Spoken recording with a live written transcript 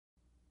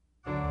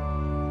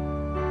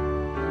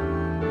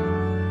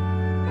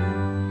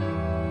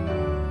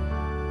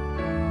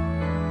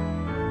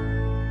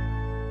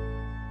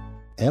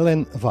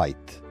Elen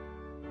Vajt.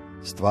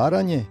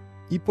 Stvaranje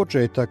i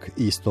početak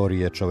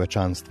istorije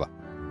čovečanstva.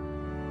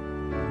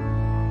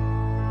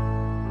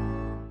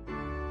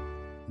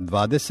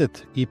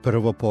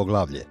 21.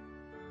 poglavlje.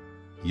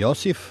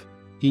 Josif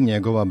i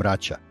njegova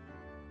braća.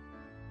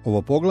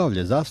 Ovo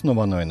poglavlje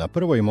zasnovano je na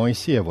 1.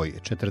 Mojsijevoj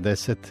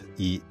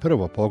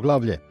 41.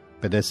 poglavlje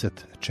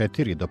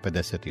 54 do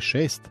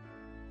 56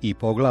 i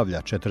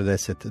poglavlja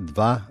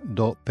 42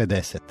 do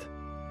 50.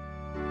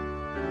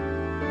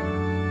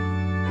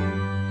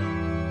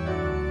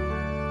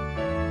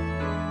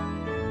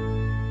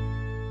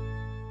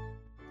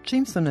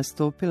 Čim su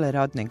nastupile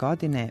rodne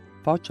godine,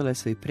 počele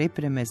su i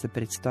pripreme za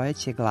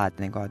predstojeće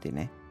gladne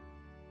godine.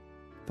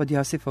 Pod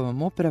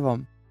Josifovom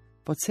upravom,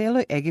 po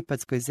cijeloj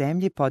egipatskoj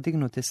zemlji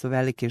podignute su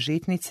velike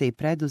žitnice i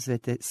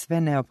preduzete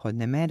sve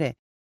neophodne mere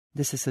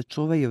da se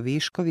sačuvaju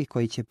viškovi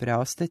koji će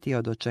preostati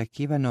od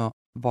očekivano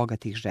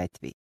bogatih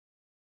žetvi.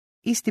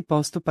 Isti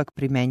postupak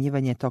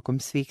primenjivan je tokom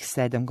svih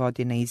 7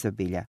 godina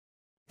izobilja,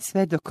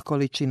 sve dok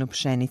količinu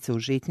pšenice u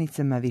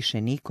žitnicama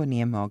više niko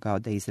nije mogao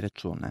da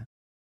izračuna.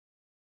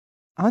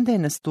 A onda je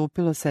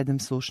nastupilo 7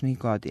 sušnih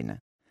godina,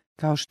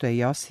 kao što je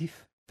Josif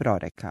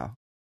prorekao.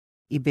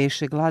 I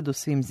beše glad u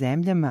svim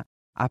zemljama,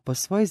 a po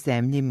svoj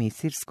zemlji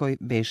Misirskoj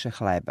beše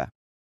hleba.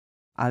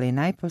 Ali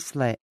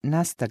najposle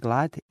nasta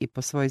glad i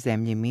po svoj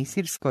zemlji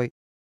Misirskoj,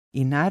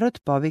 i narod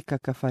povika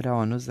ka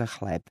faraonu za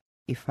hleb.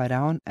 I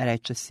faraon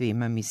reče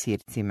svima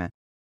Misircima: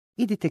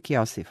 idite k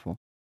Josifu,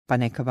 pa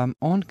neka vam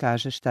on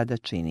kaže šta da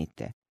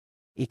činite.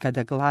 I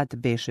kada glad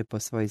beše po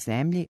svoj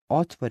zemlji,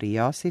 otvori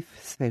Josif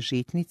sve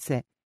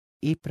žitnice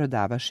i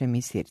prodavaše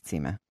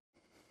Misircima.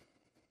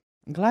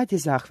 Glad je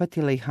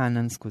zahvatila i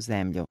Hanansku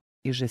zemlju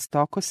i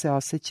žestoko se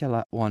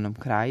osjećala u onom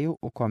kraju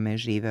u kome je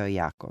živeo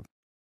Jakov.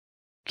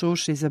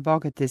 Čuši za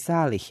bogate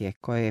zalihe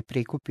koje je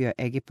prikupio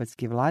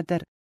egipatski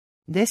vladar,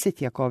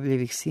 10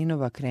 Jakovljevih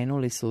sinova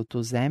krenuli su u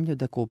tu zemlju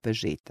da kupe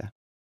žita.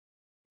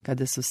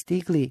 Kada su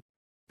stigli,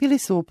 bili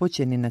su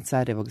upućeni na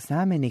carevog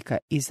zamenika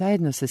i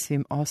zajedno sa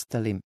svim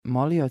ostalim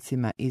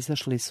moliocima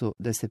izašli su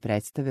da se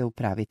predstave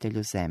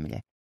upravitelju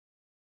zemlje.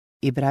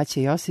 I braća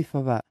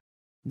Josifova,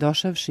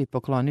 došavši,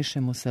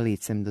 pokloniše mu se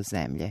licem do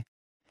zemlje.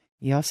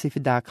 Josif,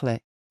 dakle,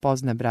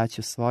 pozna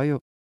braću svoju,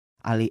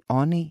 ali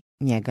oni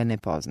njega ne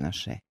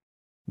poznaše.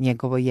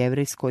 Njegovo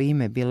jevrejsko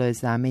ime bilo je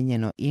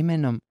zamenjeno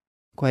imenom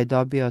koje je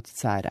dobio od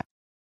cara,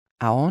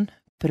 a on,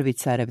 prvi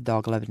carev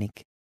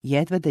doglavnik,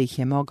 jedva da ih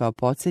je mogao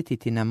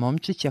podsjetiti na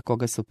momčića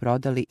koga su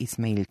prodali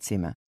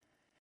Ismailcima.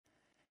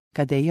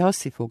 Kada je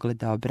Josif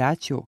ugledao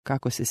braću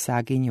kako se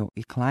saginju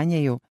i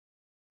klanjaju,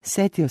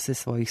 setio se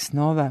svojih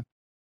snova,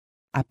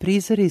 a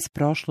prizori iz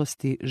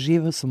prošlosti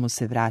živo su mu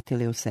se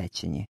vratili u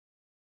sećanje.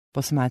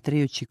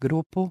 Posmatrajući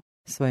grupu,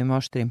 svojim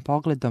oštrim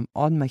pogledom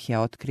odmah je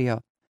otkrio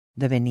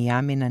da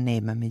Venijamina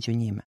nema među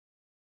njima.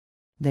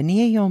 Da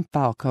nije i on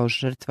pao kao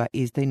žrtva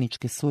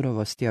izdajničke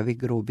surovosti ovih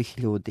grubih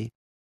ljudi,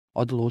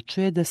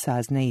 odlučuje da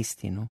sazna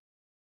istinu.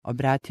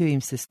 Obratio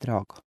im se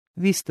strogo: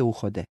 vi ste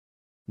uhode,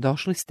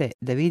 došli ste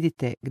da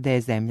vidite gde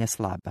je zemlja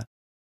slaba.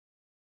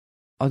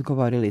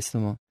 Odgovorili su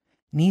mu: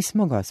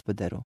 nismo,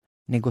 gospodaru,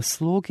 nego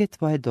sluge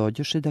tvoje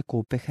dođoše da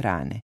kupe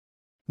hrane.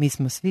 Mi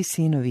smo svi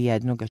sinovi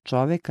jednoga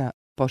čoveka,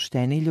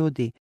 pošteni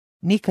ljudi,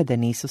 nikada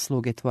nisu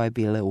sluge tvoje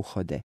bile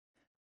uhode.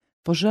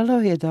 Poželeo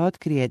je da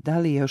otkrije da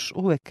li još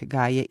uvek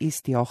gaje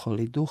isti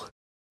oholi duh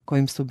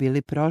kojim su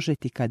bili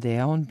prožeti kada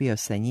je on bio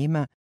sa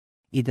njima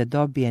i da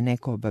dobije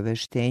neko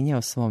obaveštenje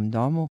o svom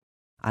domu,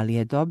 ali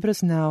je dobro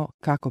znao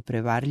kako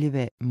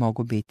prevarljive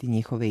mogu biti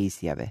njihove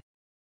izjave.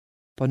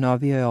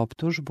 Ponovio je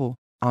optužbu,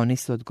 a oni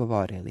su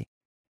odgovorili: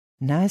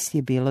 nas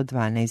je bilo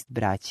 12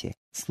 braće,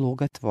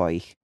 sluga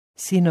tvojih,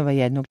 sinova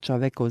jednog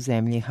čoveka u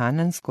zemlji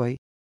Hananskoj,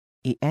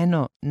 i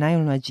eno,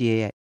 najmlađi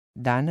je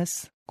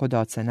danas kod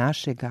oca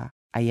našega,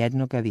 a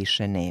jednoga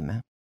više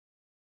nema.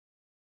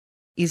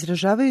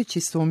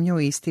 Izražavajući sumnju u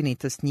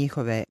istinitost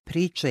njihove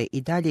priče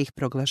i dalje ih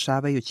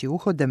proglašavajući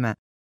uhodama,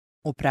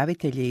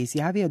 upravitelj je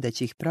izjavio da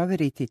će ih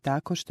proveriti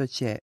tako što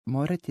će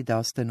morati da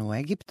ostanu u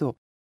Egiptu,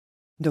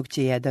 dok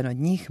će jedan od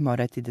njih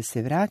morati da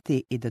se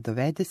vrati i da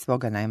dovede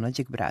svoga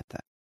najmlađeg brata.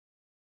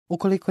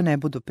 Ukoliko ne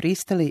budu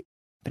pristali,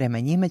 prema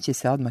njima će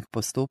se odmah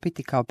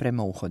postupiti kao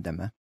prema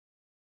uhodama.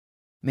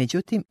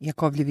 Međutim,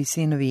 Jakovljevi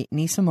sinovi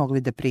nisu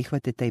mogli da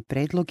prihvate taj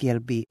predlog jer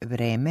bi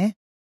vreme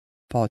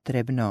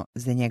potrebno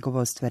za njegovo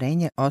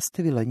ostvarenje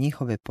ostavilo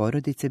njihove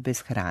porodice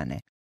bez hrane.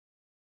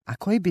 A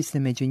koji bi se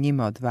među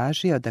njima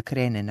odvažio da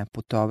krene na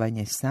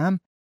putovanje sam,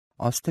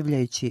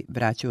 ostavljajući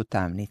braću u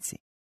tamnici?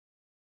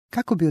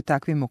 Kako bi u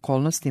takvim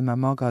okolnostima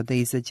mogao da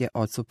izađe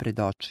ocu pred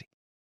oči?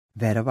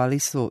 Verovali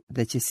su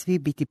da će svi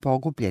biti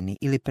pogubljeni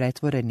ili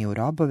pretvoreni u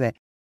robove,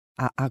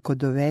 a ako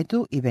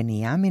dovedu i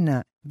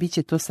Venijamina, bit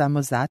će to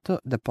samo zato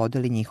da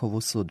podeli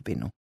njihovu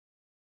sudbinu.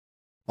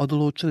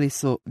 Odlučili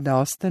su da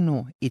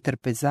ostanu i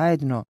trpe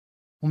zajedno,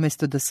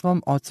 umjesto da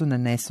svom ocu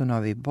nanesu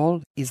novi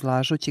bol,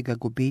 izlažući ga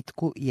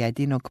gubitku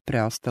jedinog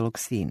preostalog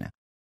sina.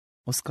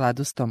 U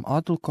skladu s tom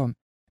odlukom,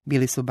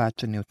 bili su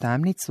bačeni u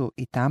tamnicu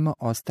i tamo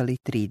ostali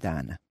 3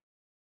 dana.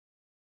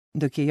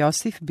 dok je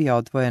Josif bio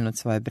odvojen od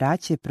svoje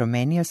braće,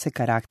 promenio se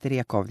karakter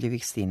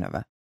Jakovljevih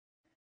sinova.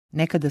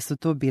 Nekada su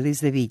to bili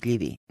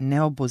zavidljivi,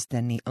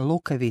 neobuzdani,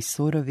 lukavi,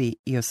 surovi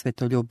i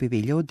osvetoljubivi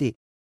ljudi,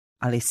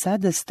 ali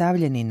sada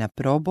stavljeni na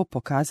probu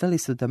pokazali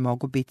su da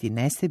mogu biti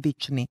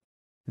nesebični,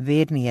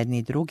 verni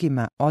jedni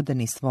drugima,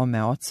 odani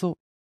svome ocu,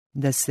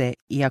 da se,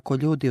 iako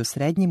ljudi u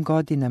srednjim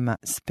godinama,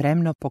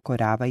 spremno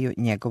pokoravaju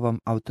njegovom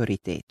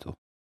autoritetu.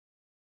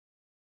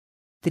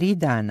 3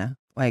 dana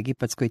u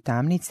egipatskoj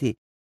tamnici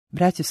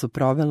braća su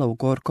provela u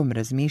gorkom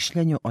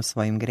razmišljanju o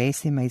svojim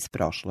gresima iz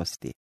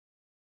prošlosti.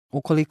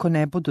 Ukoliko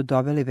ne budu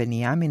doveli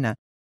Venijamina,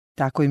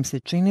 tako im se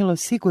činilo,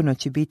 sigurno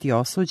će biti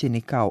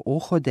osuđeni kao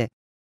uhode,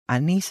 a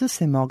nisu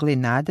se mogli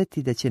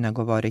nadati da će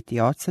nagovoriti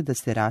oca da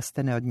se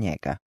rastane od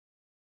njega.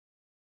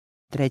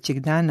 3.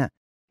 dana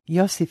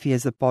Josif je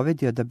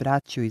zapovedio da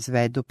braću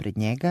izvedu pred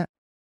njega,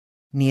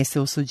 nije se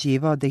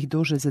usuđivao da ih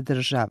duže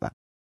zadržava.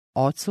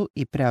 Ocu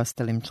i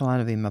preostalim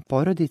članovima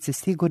porodice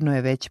sigurno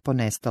je već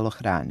ponestalo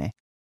hrane.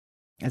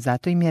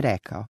 Zato im je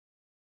rekao: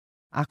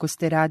 ako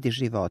ste radi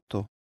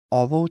životu,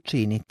 ovo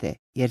učinite,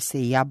 jer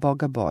se i ja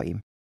Boga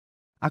bojim.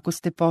 Ako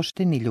ste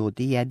pošteni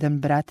ljudi, jedan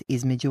brat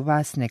između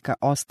vas neka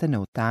ostane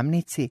u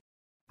tamnici,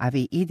 a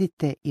vi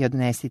idite i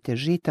odnesite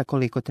žita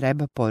koliko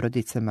treba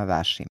porodicama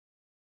vašim.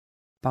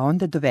 Pa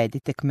onda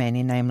dovedite k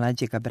meni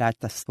najmlađega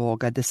brata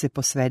svoga da se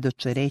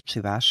posvedoče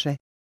reči vaše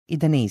i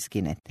da ne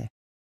izginete.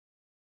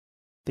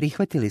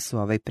 Prihvatili su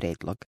ovaj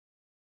predlog,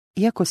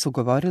 iako su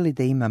govorili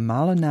da ima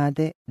malo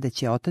nade da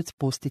će otac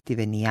pustiti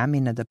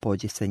Venijamina da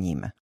pođe sa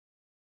njima.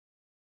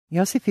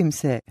 Josif im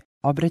se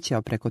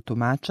obraćao preko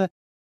tumača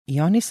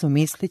i oni su,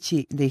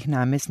 misleći da ih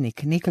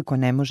namesnik nikako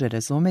ne može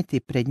razumeti,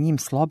 pred njim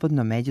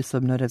slobodno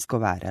međusobno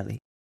razgovarali.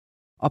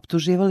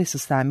 Optuživali su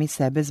sami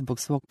sebe zbog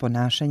svog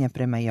ponašanja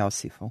prema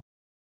Josifu.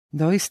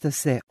 Doista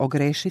se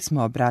ogreši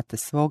smo o brata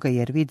svoga,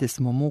 jer vide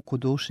smo muku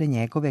duše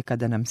njegove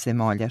kada nam se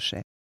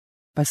moljaše,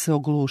 pa se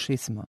ogluši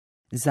smo,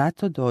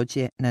 zato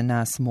dođe na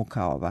nas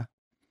muka ova.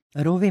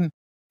 Ruvim,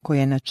 koji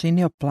je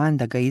načinio plan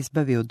da ga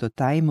izbavi u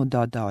Dotajimu,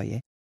 dodao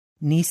je: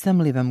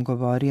 nisam li vam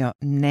govorio,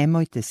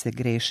 nemojte se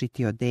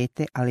grešiti o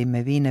dete, ali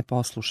me vi ne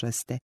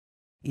poslušaste,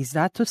 i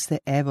zato se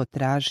evo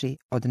traži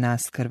od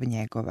nas krv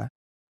njegova.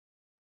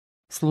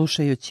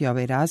 Slušajući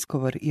ovaj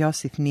razgovor,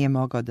 Josif nije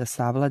mogao da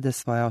savlada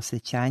svoje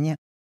osjećanja,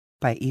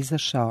 pa je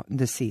izašao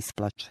da se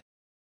isplače.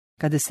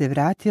 Kada se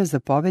vratio,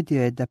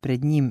 zapovedio je da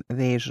pred njim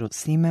vežu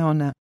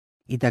Simeona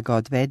i da ga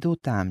odvedu u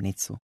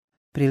tamnicu.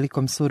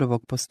 Prilikom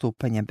surovog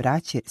postupanja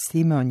braće,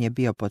 Simeon je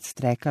bio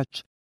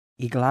podstrekač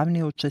i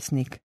glavni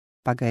učesnik,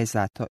 pa ga je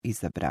zato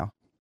izabrao.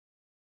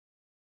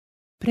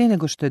 Prije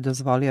nego što je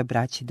dozvolio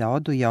braći da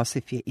odu,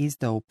 Josif je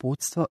izdao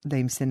uputstvo da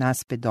im se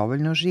naspe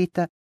dovoljno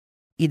žita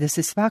i da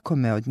se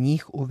svakome od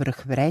njih u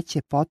vrh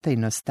vreće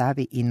potajno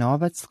stavi i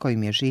novac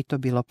kojim je žito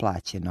bilo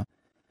plaćeno.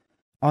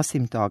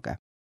 Osim toga,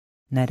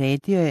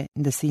 naredio je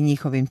da se i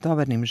njihovim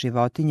tovarnim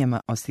životinjama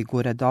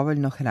osigura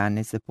dovoljno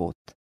hrane za put.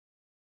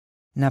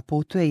 Na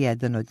putu je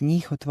jedan od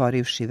njih,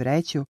 otvorivši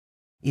vreću,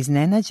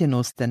 iznenađeno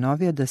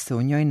ustanovio da se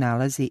u njoj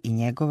nalazi i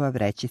njegova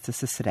vrećica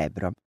sa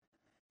srebrom.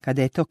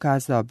 Kada je to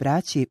kazao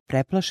braći,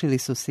 preplašili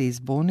su se i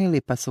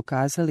izbunili, pa su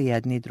kazali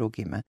jedni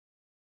drugima: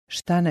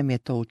 šta nam je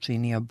to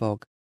učinio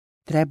Bog?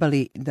 Treba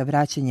li da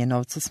vraćanje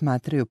novca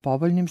smatraju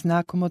povoljnim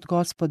znakom od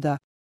Gospoda,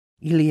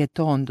 ili je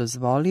to on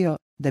dozvolio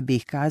da bi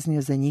ih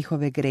kaznio za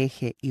njihove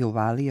grehe i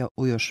uvalio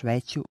u još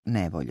veću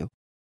nevolju?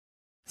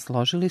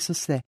 Složili su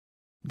se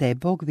da je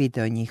Bog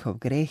video njihov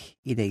greh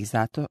i da ih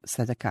zato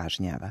sada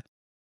kažnjava.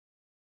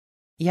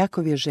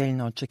 Jakov je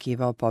željno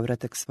očekivao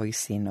povratak svojih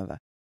sinova.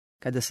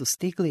 Kada su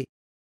stigli,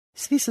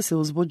 svi su se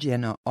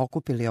uzbuđeno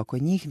okupili oko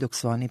njih dok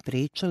su oni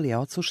pričali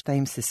ocu šta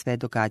im se sve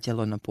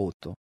događalo na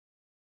putu.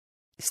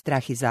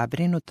 Strah i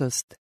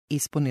zabrinutost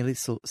ispunili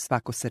su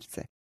svako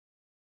srce.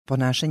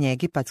 Ponašanje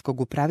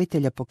egipatskog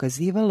upravitelja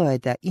pokazivalo je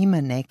da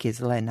ima neke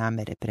zle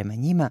namere prema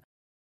njima,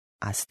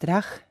 a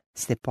strah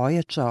se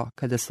pojačao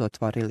kada su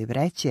otvorili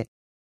vreće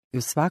i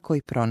u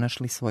svakoj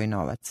pronašli svoj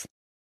novac.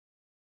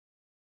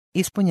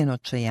 Ispunjen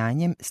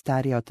očajanjem,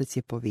 stari otac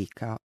je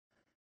povikao: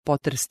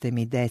 potrste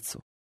mi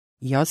decu,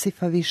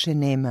 Josifa više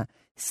nema,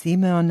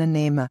 Simeona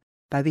nema,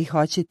 pa vi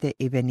hoćete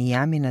i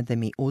Venijamina da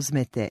mi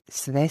uzmete,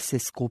 sve se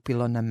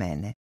skupilo na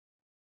mene.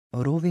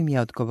 Ruvim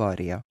je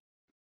odgovorio: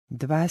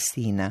 2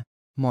 sina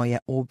moja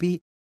ubi,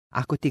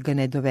 ako ti ga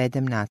ne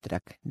dovedem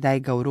natrag, daj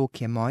ga u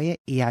ruke moje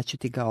i ja ću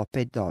ti ga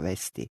opet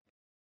dovesti.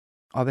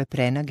 Ove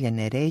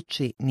prenagljene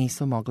reči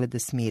nisu mogle da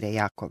smire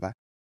Jakova.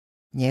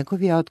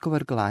 Njegov je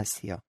odgovor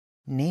glasio: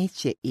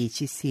 neće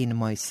ići sin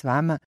moj s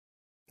vama,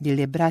 jer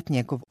je brat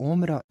njegov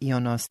umro i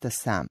on osta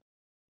sam.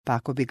 Pa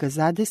ako bi ga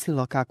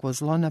zadesilo kakvo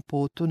zlo na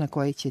putu na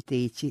koji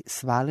ćete ići,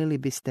 svalili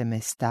biste me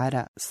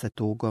stara sa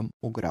tugom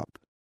u grob.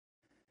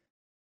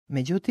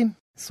 Međutim,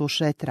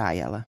 suša je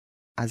trajala,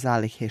 a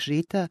zalihe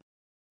žita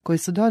koje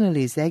su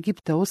doneli iz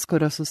Egipta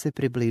uskoro su se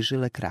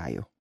približile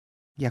kraju.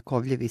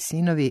 Jakovljevi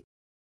sinovi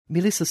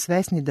bili su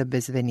svesni da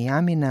bez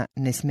Venijamina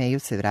ne smeju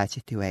se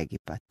vraćati u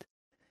Egipat.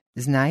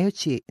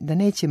 Znajući da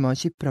neće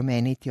moći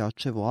promeniti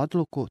očevu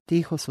odluku,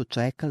 tiho su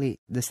čekali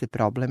da se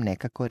problem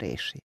nekako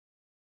reši.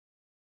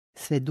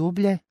 Sve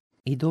dublje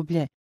i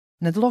dublje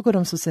nad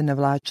logorom su se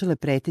navlačile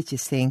preteće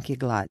senke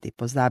gladi.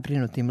 Po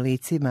zabrinutim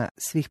licima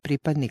svih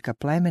pripadnika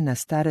plemena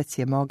starac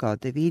je mogao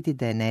da vidi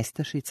da je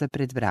nestašica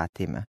pred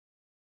vratima.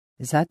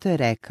 Zato je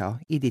rekao,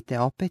 idite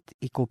opet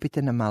i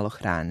kupite nam malo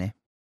hrane.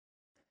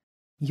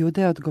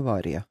 Juda je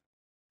odgovorio,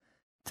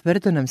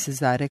 tvrdo nam se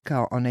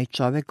zarekao onaj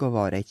čovek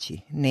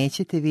govoreći,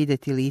 nećete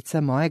vidjeti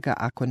lica mojega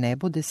ako ne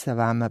bude sa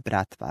vama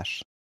brat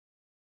vaš.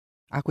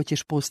 Ako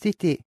ćeš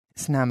pustiti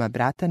s nama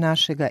brata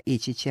našega,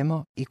 ići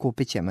ćemo i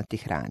kupit ćemo ti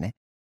hrane.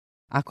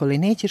 Ako li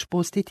nećeš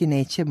pustiti,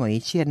 nećemo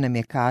ići, jer nam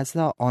je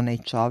kazao onaj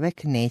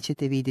čovek,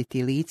 nećete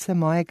vidjeti lica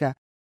mojega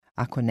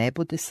ako ne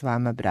bude s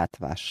vama brat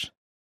vaš.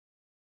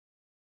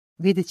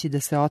 Videći da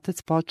se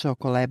otac počeo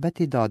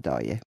kolebati, dodao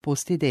je,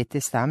 pusti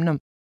dete sa mnom,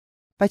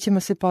 pa ćemo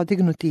se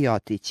podignuti i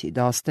otići,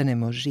 da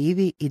ostanemo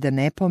živi i da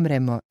ne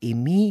pomremo i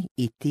mi,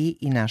 i ti,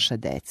 i naša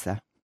deca.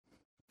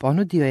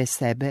 Ponudio je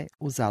sebe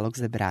u zalog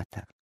za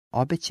brata.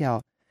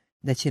 Obećao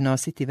da će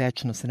nositi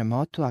večnu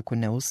sramotu ako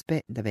ne uspe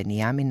da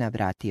Venijamina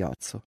vrati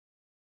ocu.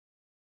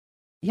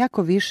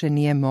 Jako više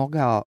nije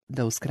mogao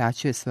da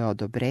uskraćuje svoje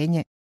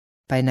odobrenje,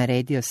 pa je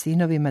naredio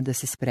sinovima da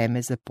se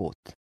spreme za put.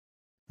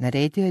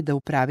 Naredio je da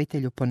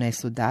upravitelju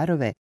ponesu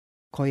darove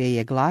koje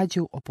je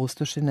glađu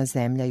opustošena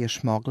zemlja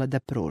još mogla da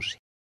pruži.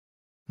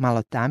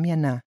 Malo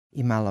tamjana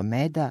i malo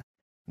meda,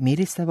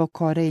 mirisavog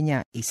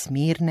korenja i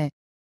smirne,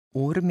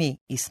 urmi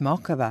i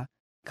smokava,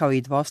 kao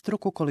i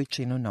dvostruku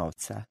količinu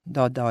novca.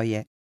 Dodao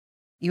je,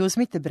 i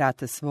uzmite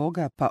brata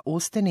svoga, pa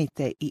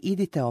ustanite i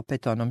idite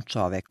opet onom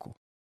čoveku.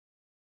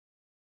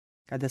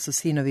 Kada su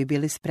sinovi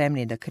bili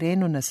spremni da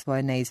krenu na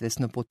svoje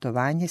neizvesno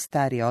putovanje,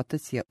 stari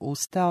otac je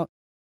ustao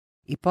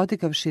i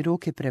podigavši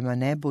ruke prema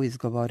nebu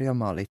izgovorio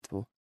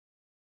molitvu.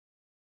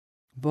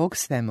 Bog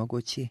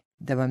svemogući,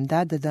 da vam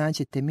da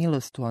nađete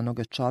milost u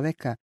onoga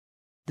čoveka,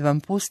 da vam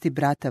pusti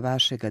brata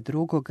vašega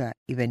drugoga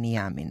i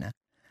Venijamina.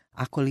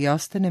 Ako li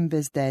ostanem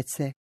bez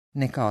dece,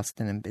 neka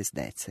ostanem bez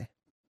dece.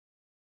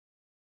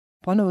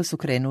 Ponovo su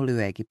krenuli u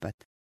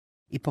Egipat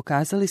i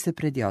pokazali se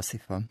pred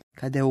Josifom.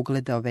 Kada je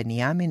ugledao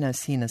Venijamina,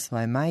 sina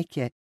svoje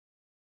majke,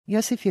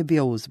 Josif je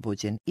bio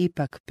uzbuđen,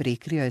 ipak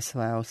prikrio je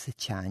svoja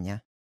osjećanja.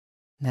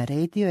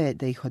 Naredio je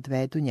da ih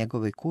odvedu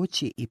njegovoj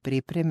kući i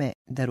pripreme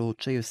da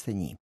ručaju sa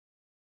njim.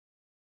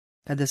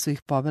 Kada su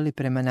ih poveli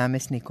prema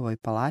namesnikovoj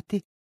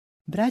palati,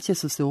 braća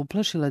su se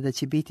uplašila da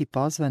će biti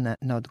pozvana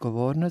na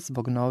odgovornost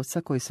zbog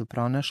novca koji su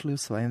pronašli u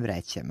svojim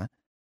vrećama.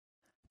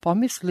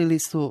 Pomislili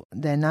su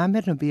da je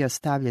namjerno bio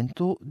stavljen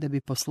tu da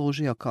bi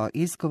poslužio kao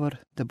izgovor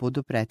da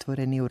budu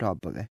pretvoreni u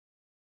robove.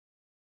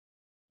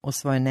 U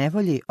svojoj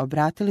nevolji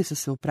obratili su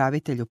se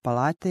upravitelju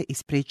palate,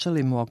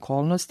 ispričali mu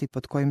okolnosti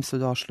pod kojim su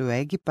došli u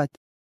Egipat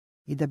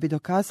i da bi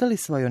dokazali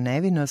svoju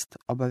nevinost,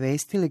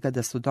 obavestili ga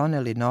da su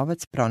doneli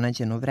novac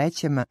pronađen u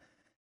vrećama,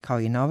 kao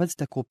i novac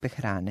da kupe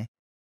hrane.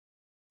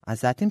 A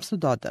zatim su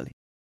dodali,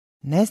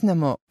 ne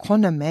znamo ko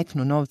nam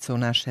metnu novca u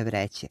naše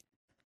vreće.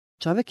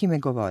 Čovek im je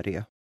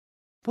govorio,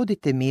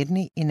 budite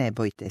mirni i ne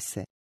bojte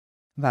se.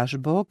 Vaš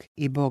Bog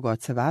i Bog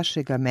oca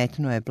vašega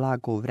metnuo je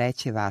blago u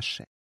vreće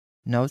vaše.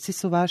 Novci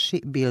su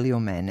vaši bili u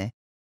mene.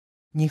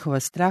 Njihova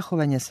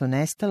strahovanja su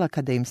nestala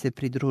kada im se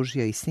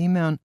pridružio i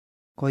Simeon,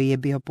 koji je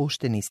bio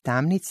pušten iz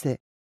tamnice,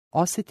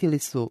 osjetili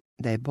su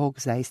da je Bog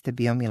zaista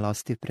bio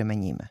milostiv prema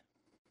njima.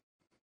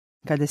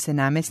 Kada se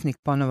namesnik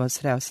ponovo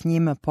sreo s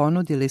njima,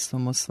 ponudili su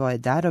mu svoje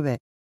darove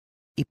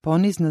i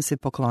ponizno se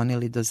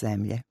poklonili do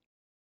zemlje.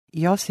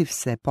 Josif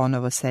se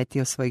ponovo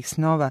setio svojih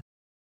snova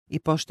i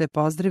pošto je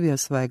pozdravio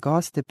svoje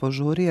goste,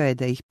 požurio je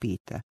da ih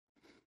pita,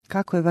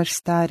 kako je vaš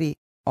stari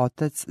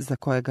otac za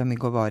kojega mi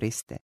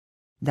govoriste?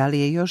 Da li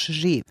je još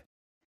živ?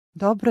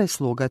 Dobro je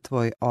sluga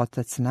tvoj,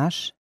 otac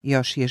naš,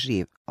 još je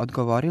živ,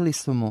 odgovorili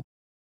su mu,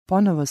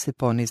 ponovo se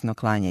ponizno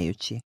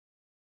klanjajući.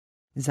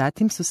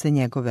 Zatim su se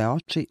njegove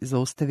oči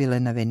zaustavile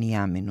na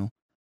Venijaminu.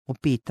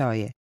 Upitao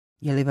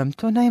je li vam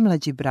to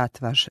najmlađi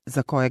brat vaš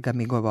za kojega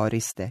mi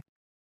govoriste?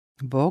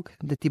 Bog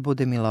da ti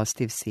bude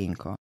milostiv,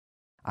 sinko.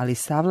 Ali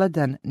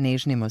savladan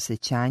nežnim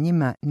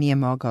osjećanjima nije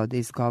mogao da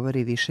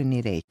izgovori više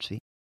ni reči.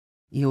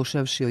 I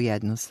ušavši u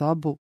jednu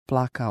sobu,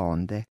 plakao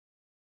onde.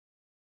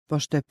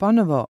 Pošto je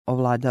ponovo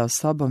ovladao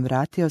sobom,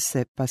 vratio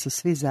se, pa su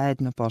svi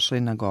zajedno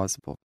pošli na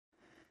gozbu.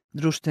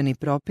 Društveni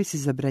propisi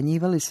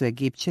zabranjivali su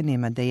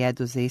Egipćanima da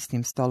jedu za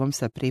istim stolom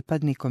sa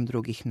pripadnikom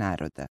drugih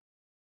naroda.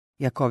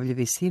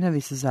 Jakovljevi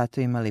sinovi su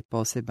zato imali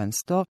poseban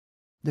sto,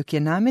 dok je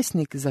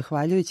namesnik,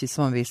 zahvaljujući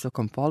svom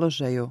visokom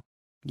položaju,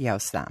 jeo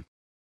sam.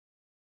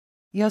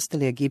 I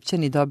ostali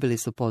Egipćani dobili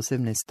su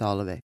posebne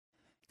stolove.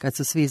 Kad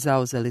su svi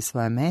zauzeli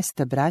svoja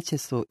mesta, braća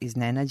su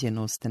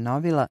iznenađeno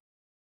ustanovila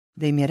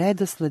da im je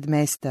redosled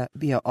mesta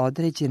bio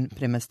određen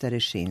prema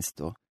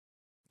starešinstvu.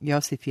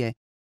 Josif je,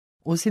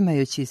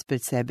 uzimajući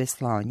ispred sebe,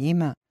 slao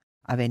njima,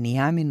 a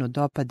Venijaminu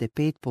dopade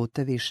 5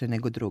 puta više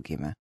nego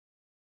drugima.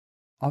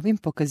 Ovim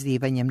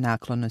pokazivanjem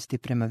naklonosti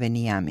prema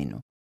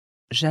Venijaminu,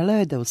 želeo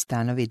je da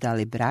ustanovi da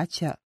li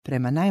braća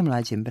prema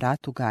najmlađem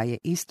bratu gaje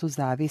istu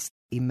zavist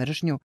i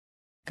mržnju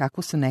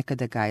kako su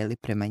nekada gajili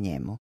prema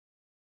njemu.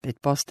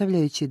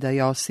 Pretpostavljajući da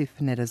Josif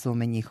ne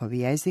razume njihov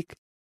jezik,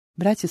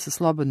 braća su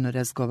slobodno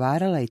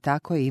razgovarala i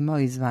tako je imao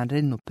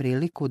izvanrednu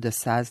priliku da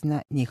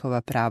sazna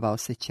njihova prava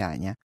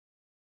osjećanja.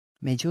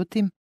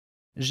 Međutim,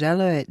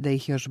 želeo je da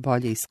ih još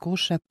bolje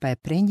iskuša, pa je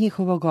pre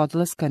njihovog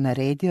odlaska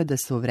naredio da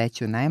se u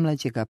vreću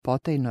najmlađega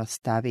potajno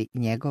stavi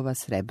njegova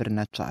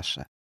srebrna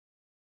čaša.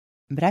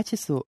 Braća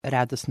su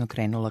radosno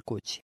krenula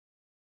kući.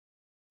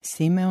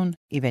 Simeon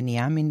i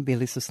Venijamin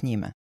bili su s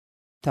njima.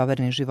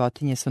 Tovarne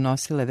životinje su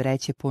nosile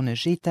vreće pune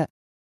žita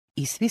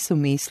i svi su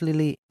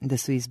mislili da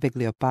su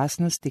izbjegli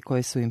opasnosti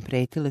koje su im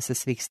pretile sa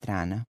svih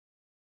strana.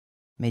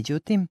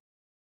 Međutim,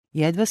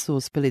 jedva su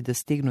uspjeli da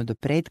stignu do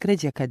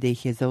predgrađa kada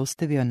ih je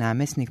zaustavio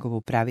namesnikov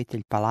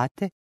upravitelj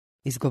palate,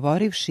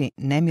 izgovorivši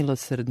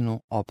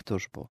nemilosrdnu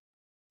optužbu.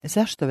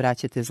 Zašto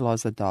vraćate zlo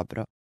za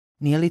dobro?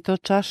 Nije li to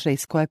čaša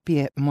iz koje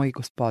pije moj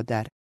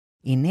gospodar?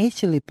 I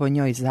neće li po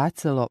njoj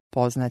zacelo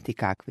poznati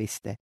kakvi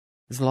ste?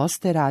 Zlo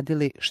ste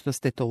radili što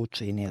ste to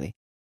učinili.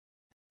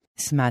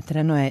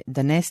 Smatrano je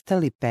da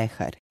nestali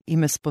pehar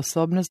ima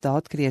sposobnost da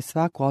otkrije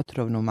svaku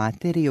otrovnu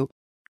materiju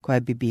koja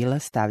bi bila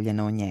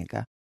stavljena u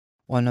njega.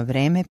 U ono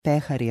vreme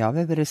pehari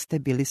ove vrste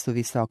bili su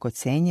visoko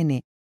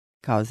cenjeni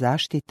kao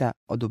zaštita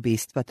od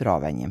ubistva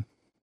trovanjem.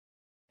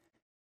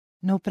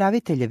 Na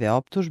upraviteljeve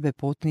optužbe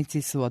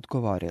putnici su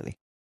odgovorili: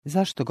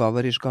 zašto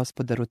govoriš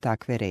gospodaru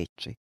takve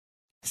reči?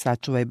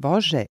 Sačuvaj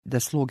Bože da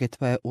sluge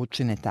tvoje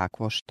učine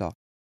takvo što.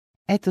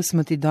 Eto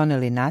smo ti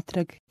doneli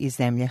natrag iz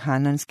zemlje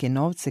Hananske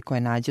novce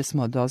koje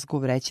nađosmo odozgo u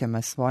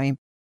vrećama svojim,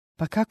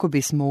 pa kako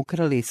bismo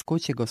ukrali iz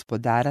kuće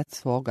gospodara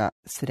svoga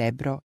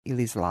srebro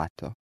ili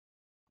zlato.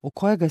 U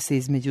kojega se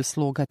između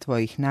sluga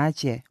tvojih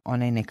nađe,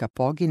 onaj neka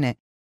pogine,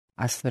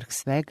 a svrh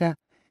svega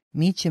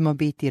mi ćemo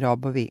biti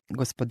robovi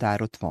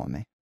gospodaru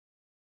tvome.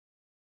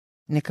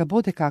 Neka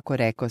bude kako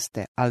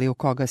rekoste, ali u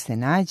koga se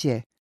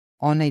nađe,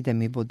 onaj da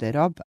mi bude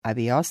rob, a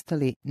vi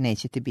ostali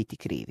nećete biti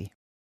krivi.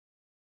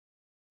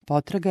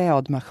 Potraga je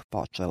odmah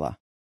počela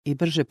i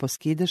brže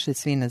poskidaše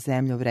svi na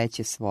zemlju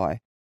vreće svoje.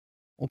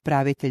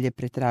 Upravitelj je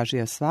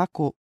pretražio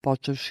svaku,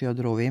 počevši od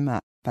ruvima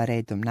pa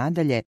redom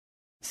nadalje,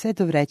 sve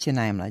do vreće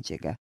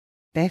najmlađega.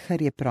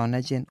 Pehar je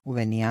pronađen u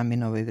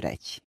Venijaminovoj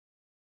vreći.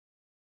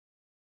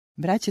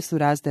 Braća su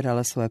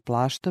razderala svoje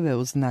plaštove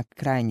uz znak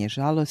krajnje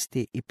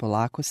žalosti i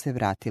polako se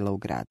vratila u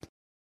grad.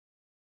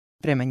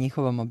 Prema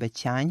njihovom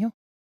obećanju,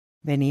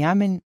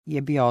 Venijamin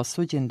je bio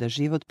osuđen da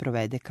život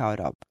provede kao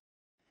rob.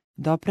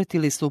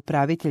 Dopratili su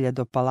upravitelja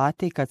do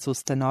palate i kad su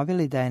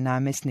ustanovili da je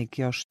namesnik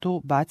još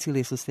tu,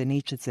 bacili su se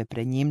ničice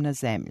pred njim na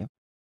zemlju.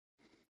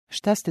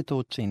 Šta ste to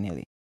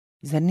učinili?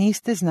 Zar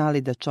niste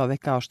znali da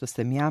čovek kao što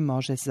sam ja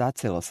može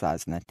zacelo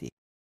saznati?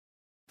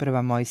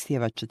 1.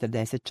 Mojsijeva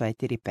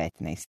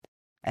 44:15.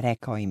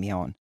 Rekao im je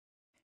on.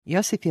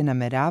 Josif je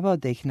nameravao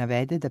da ih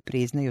navede da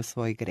priznaju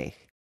svoj greh.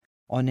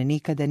 On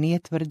nikada nije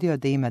tvrdio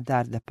da ima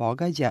dar da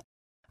pogađa,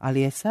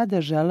 ali je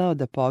sada želeo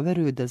da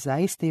poveruju da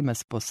zaista ima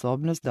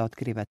sposobnost da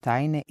otkriva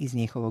tajne iz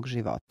njihovog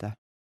života.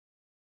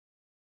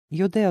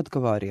 Juda je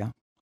odgovorio: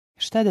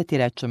 šta da ti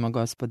rečemo,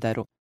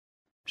 gospodaru?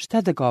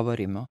 Šta da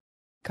govorimo?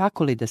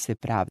 Kako li da se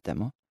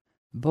pravdamo?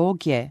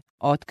 Bog je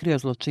otkrio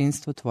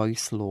zločinstvo tvojih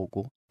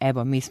slugu.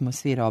 Evo, mi smo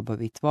svi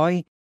robovi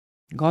tvoji,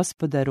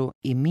 gospodaru,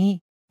 i mi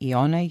i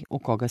onaj u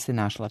koga se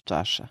našla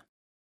čaša.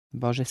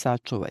 Bože,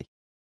 sačuvaj.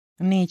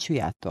 Neću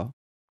ja to.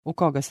 U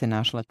koga se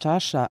našla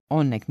čaša,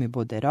 on nek mi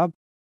bude rob,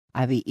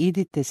 a vi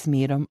idite s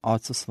mirom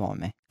ocu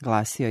svome,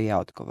 glasio je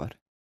odgovor.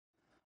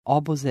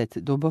 Obuzet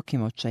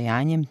dubokim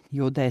očajanjem,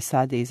 Juda je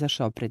sada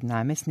izašao pred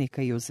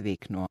namesnika i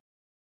uzviknuo: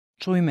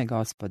 čuj me,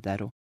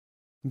 gospodaru.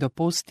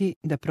 Dopusti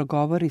da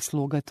progovori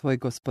sluga tvoj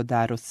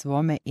gospodaru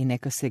svome i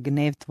neka se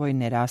gnev tvoj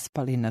ne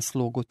raspali na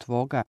slugu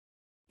tvoga,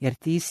 jer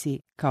ti si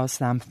kao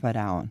sam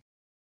faraon.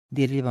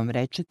 Dirljivom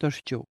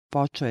rečitošću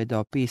počeo je da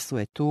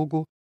opisuje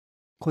tugu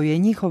koju je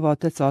njihov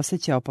otac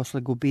osjećao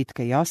posle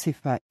gubitka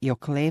Josifa i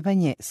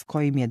oklevanje s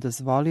kojim je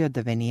dozvolio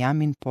da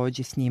Venijamin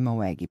pođe s njima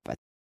u Egipat,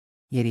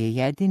 jer je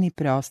jedini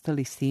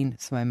preostali sin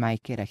svoje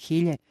majke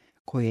Rahilje,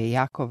 koju je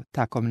Jakov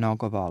tako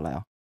mnogo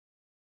voleo.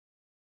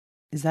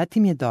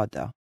 Zatim je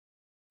dodao: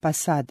 pa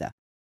sada,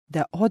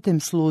 da odem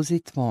sluzi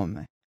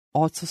tvome,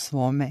 ocu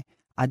svome,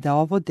 a da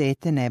ovo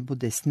dete ne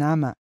bude s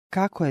nama,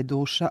 kako je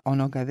duša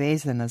onoga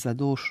vezana za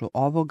dušu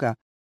ovoga,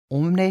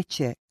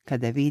 umreće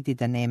kada vidi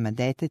da nema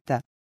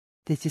deteta,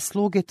 te će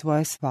sluge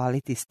tvoje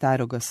svaliti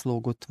staroga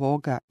slugu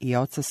tvoga i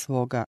oca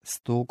svoga s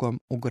tugom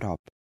u grob.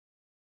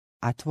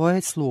 A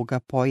tvoje sluga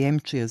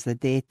pojemčio za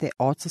dete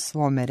ocu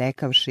svome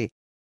rekavši: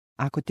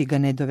 ako ti ga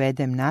ne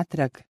dovedem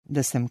natrag,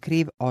 da sam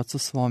kriv ocu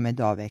svome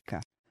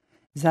doveka.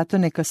 Zato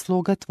neka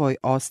sluga tvoj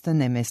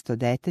ostane mesto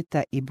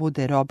deteta i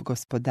bude rob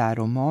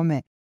gospodaru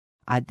mome,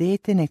 a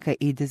dete neka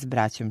ide s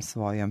braćom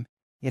svojom,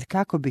 jer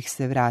kako bih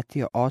se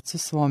vratio ocu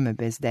svome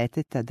bez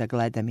deteta da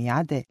gledam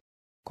jade,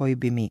 koji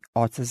bi mi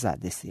oca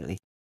zadesili.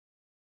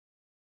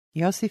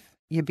 Josif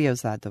je bio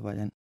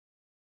zadovoljan.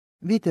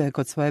 Video je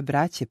kod svoje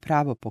braće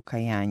pravo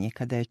pokajanje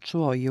kada je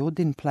čuo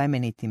Judin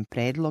plemenitim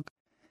predlog,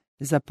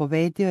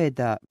 zapovedio je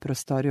da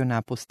prostoriju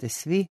napuste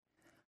svi,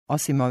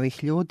 osim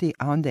ovih ljudi,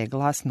 a onda je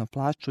glasno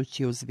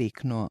plačući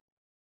uzviknuo: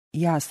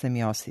 ja sam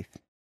Josif,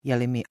 je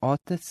li mi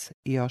otac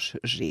još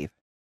živ?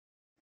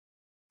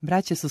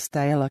 Braća su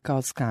stajala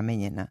kao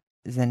skamenjena,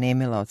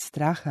 zanemila od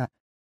straha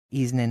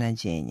i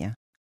iznenađenja.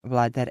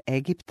 Vladar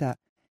Egipta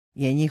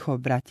je njihov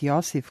brat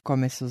Josif,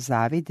 kome su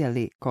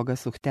zavidjeli, koga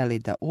su htjeli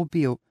da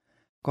ubiju,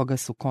 koga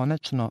su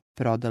konačno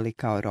prodali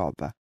kao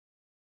roba.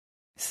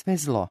 Sve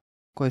zlo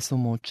koje su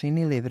mu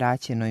učinili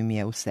vraćeno im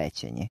je u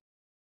sećanje.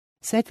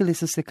 Setili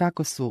su se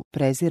kako su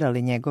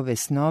prezirali njegove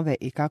snove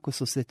i kako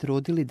su se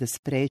trudili da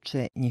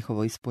spreče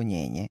njihovo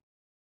ispunjenje.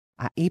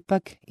 A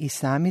ipak i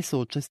sami su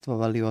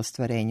učestvovali u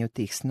ostvarenju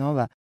tih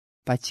snova,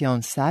 pa će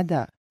on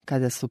sada,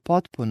 kada su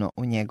potpuno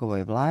u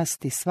njegovoj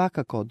vlasti,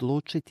 svakako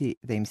odlučiti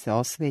da im se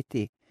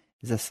osveti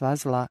za sva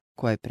zla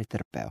koje je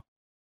pretrpeo.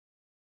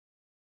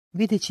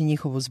 Videći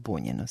njihovu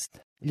zbunjenost,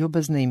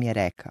 ljubazno im je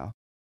rekao: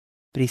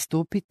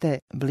 pristupite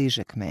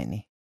bliže k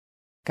meni.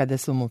 Kada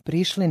su mu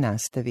prišli,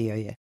 nastavio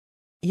je: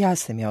 ja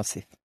sam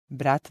Josif,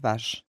 brat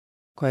vaš,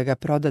 kojega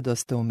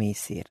prodadoste u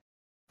Misir.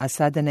 A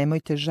sada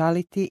nemojte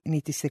žaliti,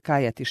 niti se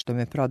kajati što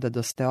me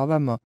prodadoste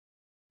ovamo,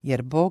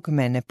 jer Bog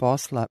mene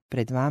posla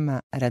pred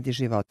vama radi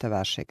života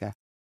vašega.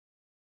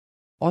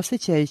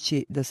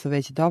 Osjećajući da su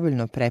već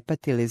dovoljno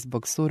prepatili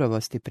zbog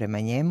surovosti prema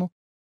njemu,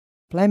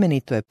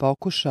 plemenito je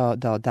pokušao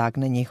da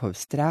odagna njihov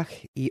strah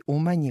i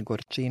umanji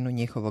gorčinu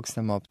njihovog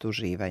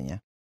samooptuživanja.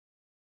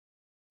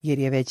 Jer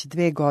je već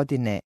 2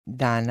 godine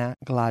dana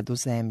glad u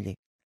zemlji,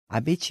 a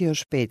bit će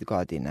još 5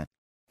 godina,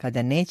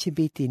 kada neće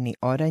biti ni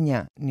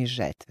oranja ni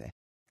žetve.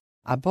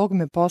 A Bog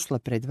me posla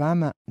pred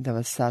vama da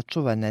vas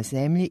sačuva na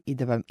zemlji i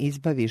da vam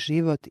izbavi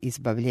život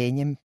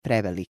izbavljenjem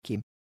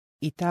prevelikim.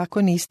 I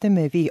tako niste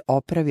me vi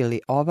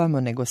opravili ovamo,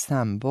 nego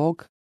sam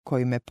Bog,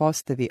 koji me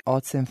postavi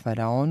ocem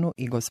Faraonu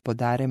i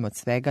gospodarem od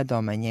svega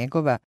doma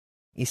njegova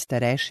i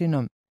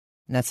starešinom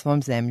nad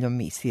svom zemljom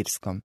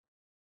Misirskom.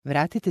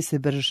 Vratite se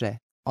brže,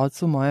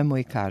 ocu mojemu,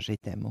 i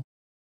kažite mu: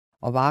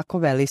 ovako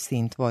veli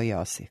sin tvoj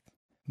Josif.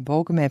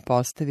 Bog me je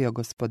postavio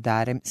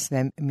gospodarem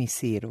svem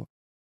Misiru.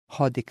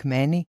 Hodi k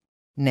meni,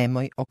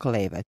 nemoj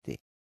oklevati.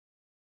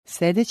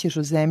 Sedećeš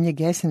u zemlji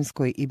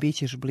Gesemskoj i bit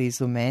ćeš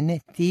blizu mene,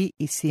 ti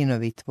i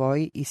sinovi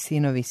tvoji i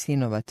sinovi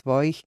sinova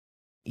tvojih,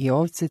 i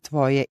ovce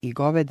tvoje i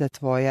goveda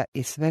tvoja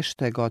i sve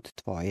što je god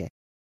tvoje.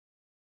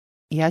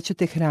 Ja ću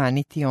te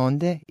hraniti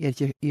onde, jer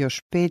će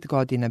još 5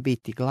 godina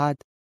biti glad,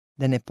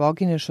 da ne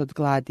pogineš od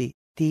gladi,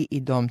 ti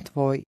i dom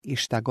tvoj i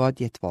šta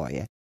god je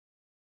tvoje.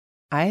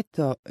 A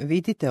eto,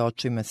 vidite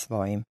očima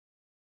svojim,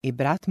 i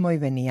brat moj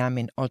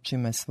Venijamin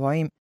očima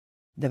svojim,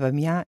 da vam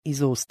ja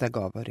iz usta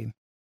govorim.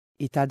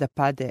 I tada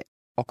pade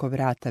oko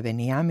vrata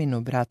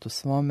Venijaminu, bratu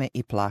svome,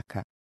 i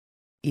plaka.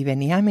 I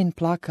Venijamin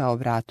plaka o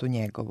vratu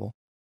njegovu,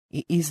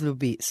 i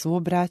izljubi svu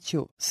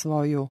braću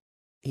svoju,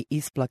 i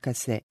isplaka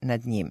se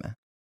nad njima.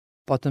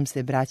 Potom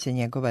se braća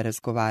njegova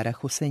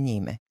razgovarahu sa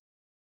njime.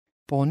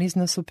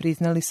 Ponizno su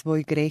priznali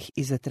svoj greh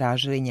i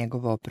zatražili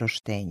njegovo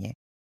oproštenje.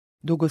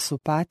 Dugo su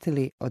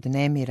patili od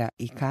nemira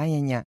i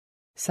kajanja,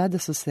 sada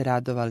su se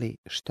radovali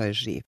što je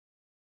živ.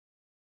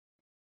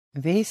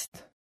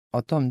 Vest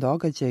o tom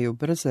događaju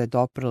brzo je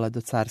doprla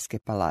do carske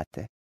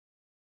palate.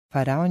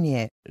 Faraon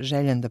je,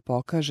 željan da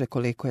pokaže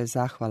koliko je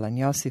zahvalan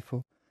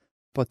Josifu,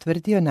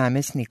 potvrdio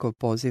namjesnikov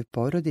poziv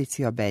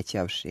porodici,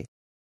 obećavši: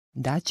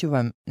 daću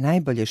vam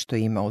najbolje što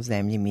ima u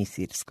zemlji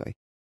Misirskoj.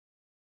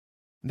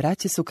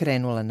 Braća su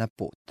krenula na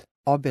put,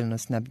 obilno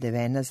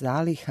snabdevena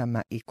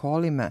zalihama i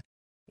kolima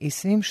i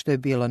svim što je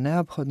bilo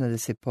neophodno da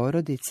se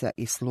porodica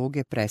i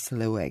sluge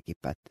presele u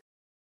Egipat.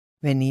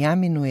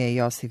 Venijaminu je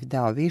Josif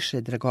dao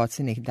više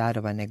dragocenih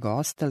darova nego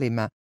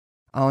ostalima,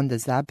 a onda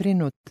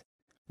zabrinut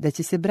da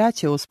će se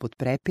braća usput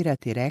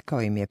prepirati,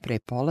 rekao im je pre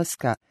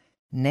polaska: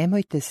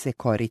 nemojte se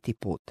koriti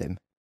putem.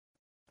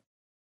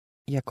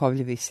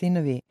 Jakovljevi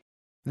sinovi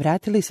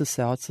vratili su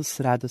se ocu s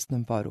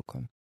radosnom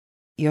porukom: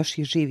 još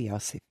je živ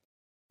Josif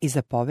i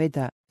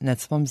zapoveda nad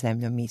svom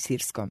zemljom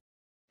Misirskom.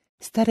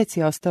 Starac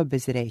je ostao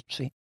bez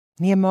reči,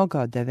 nije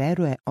mogao da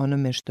veruje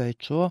onome što je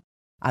čuo,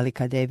 ali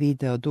kada je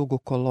video dugu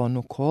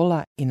kolonu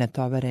kola i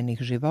natovarenih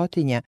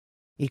životinja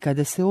i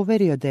kada se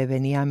uverio da je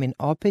Venijamin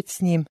opet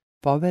s njim,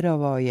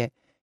 poverovao je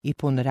i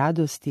pun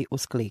radosti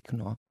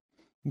uskliknuo: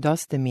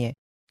 dosta mi je,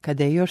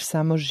 kada je još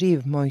samo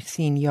živ moj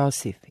sin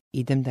Josif,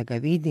 idem da ga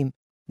vidim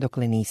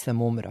dokle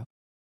nisam umro.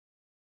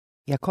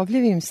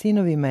 Jakovljevim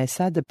sinovima je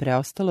sada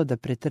preostalo da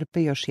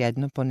pretrpe još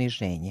jedno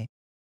poniženje.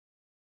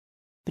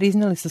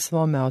 Priznali su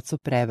svome ocu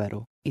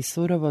prevaru i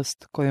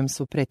surovost kojom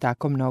su pre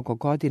tako mnogo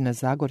godina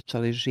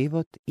zagorčali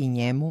život i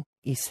njemu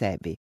i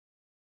sebi.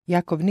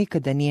 Jakov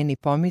nikada nije ni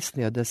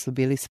pomislio da su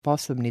bili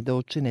sposobni da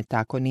učine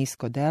tako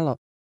nisko delo,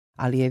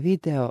 ali je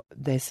video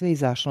da je sve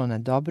izašlo na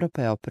dobro,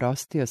 pa je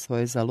oprostio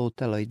svoje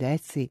zalutaloj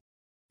deci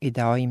i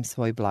dao im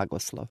svoj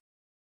blagoslov.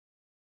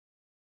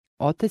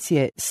 Otac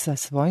je sa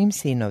svojim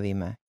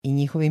sinovima i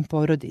njihovim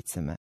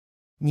porodicama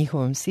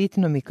njihovom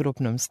sitnom i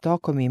krupnom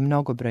stokom i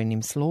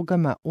mnogobrojnim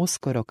slugama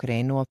uskoro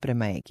krenuo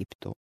prema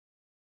Egiptu.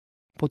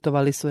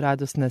 Putovali su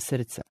radosna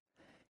srca.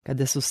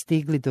 Kada su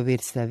stigli do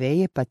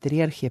Virsaveje,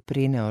 patrijarh je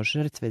prineo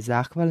žrtve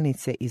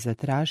zahvalnice i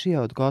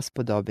zatražio od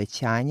Gospoda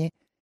obećanje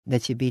da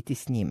će biti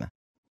s njima.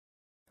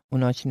 U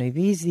noćnoj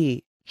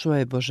viziji čuo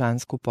je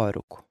božansku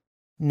poruku.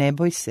 Ne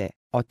boj se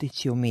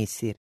otići u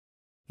Misir,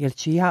 jer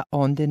ću ja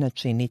onde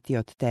načiniti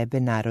od tebe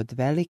narod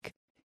velik,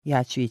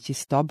 ja ću ići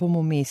s tobom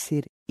u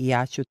Misir i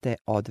ja ću te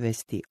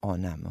odvesti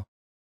onamo.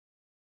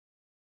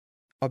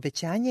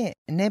 Obećanje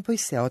ne boj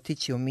se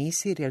otići u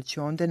Misir, jer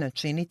ću onda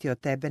načiniti od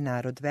tebe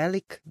narod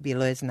velik,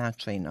 bilo je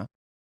značajno.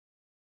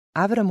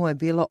 Avramu je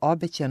bilo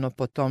obećano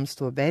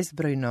potomstvo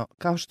bezbrojno,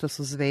 kao što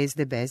su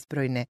zvezde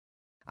bezbrojne,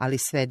 ali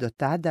sve do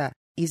tada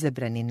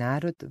izabrani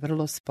narod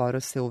vrlo sporo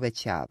se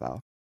uvećavao.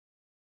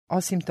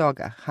 Osim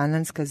toga,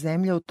 Hananska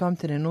zemlja u tom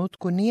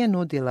trenutku nije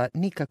nudila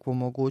nikakvu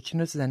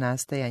mogućnost za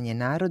nastajanje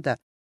naroda,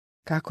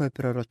 kako je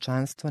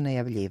proročanstvo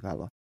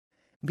najavljivalo.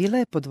 Bila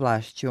je pod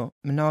vlašću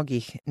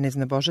mnogih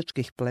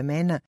neznabožačkih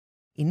plemena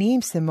i nije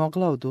im se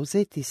mogla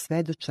oduzeti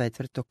sve do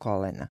 4.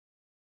 kolena.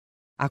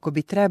 Ako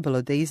bi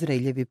trebalo da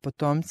Izraeljevi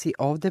potomci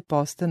ovde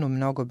postanu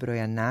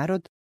mnogobrojan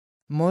narod,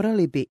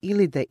 morali bi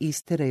ili da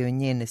isteraju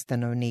njene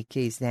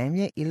stanovnike iz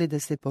zemlje ili da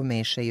se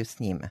pomešaju s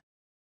njima.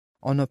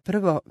 Ono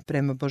prvo,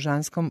 prema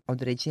božanskom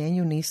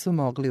određenju, nisu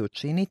mogli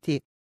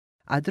učiniti,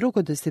 a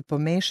drugo, da se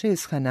pomešaju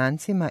s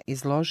Hanancima,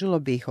 izložilo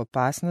bi ih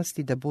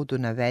opasnosti da budu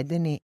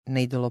navedeni na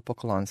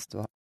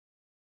idolopoklonstvo.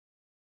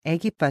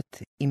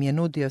 Egipat im je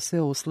nudio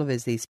sve uslove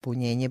za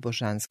ispunjenje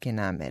božanske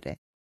namere.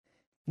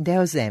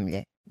 Deo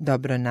zemlje,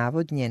 dobro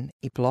navodnjen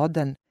i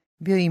plodan,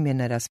 bio im je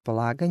na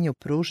raspolaganju,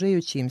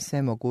 pružajući im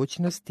sve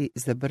mogućnosti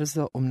za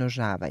brzo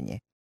umnožavanje.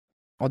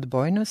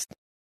 Odbojnost,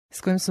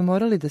 s kojim su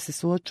morali da se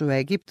suoču u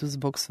Egiptu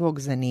zbog svog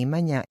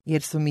zanimanja,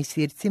 jer su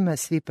Misircima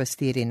svi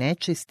pastiri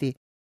nečisti,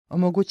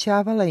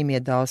 omogućavala im je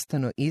da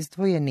ostanu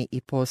izdvojeni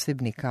i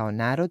posebni kao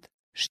narod,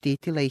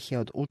 štitila ih je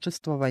od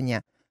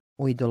učestvovanja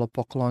u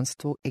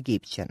idolopoklonstvu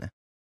Egipćana.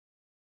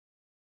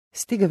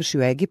 Stigavši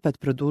u Egipat,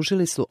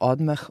 produžili su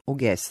odmah u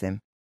Gesem.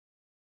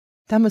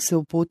 Tamo se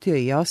uputio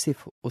i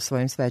Josif u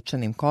svojim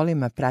svečanim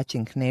kolima,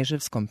 praćen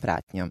kneževskom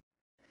pratnjom.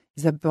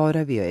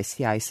 Zaboravio je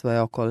sjaj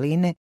svoje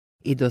okoline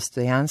i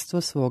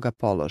dostojanstvo svoga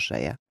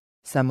položaja.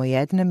 Samo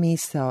jedna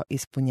misao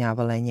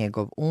ispunjavala je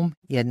njegov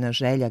jedna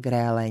želja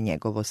grejala je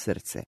njegovo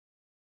srce.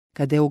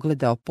 Kada je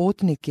ugledao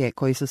putnike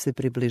koji su se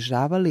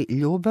približavali,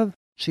 ljubav,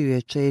 čiju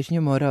je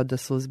čežnju morao da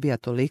suzbija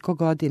toliko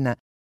godina,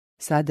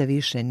 sada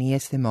više nije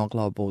se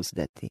mogla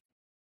obuzdati.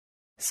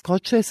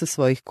 Skočio je sa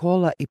svojih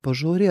kola i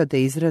požurio da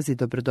izrazi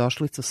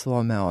dobrodošlicu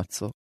svome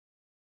ocu.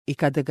 I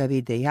kada ga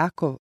vide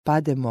Jakov,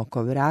 pade mu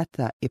oko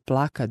vrata i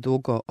plaka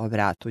dugo o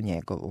vratu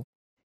njegovu.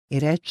 I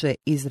reče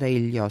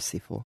Izrael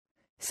Josifu: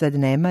 sad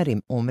ne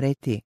marim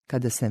umreti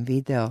kada sam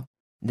video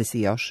da si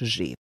još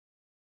živ.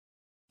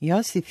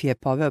 Josif je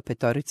poveo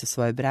 5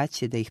 svoje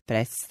braće da ih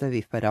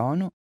predstavi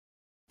faraonu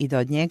i da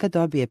od njega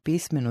dobije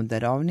pismenu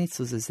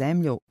darovnicu za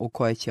zemlju u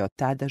kojoj će od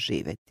tada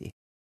živeti.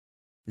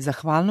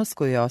 Zahvalnost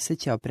koju je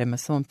osjećao prema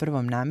svom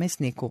prvom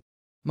namesniku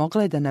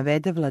mogla je da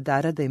navede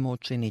vladara da im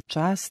učini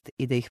čast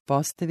i da ih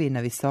postavi na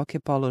visoke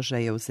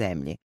položaje u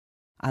zemlji,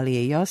 ali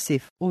je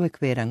Josif,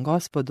 uvek veran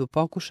Gospodu,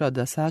 pokušao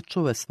da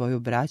sačuva svoju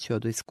braću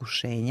od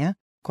iskušenja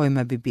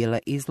kojima bi bila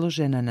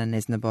izložena na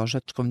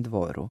neznabožačkom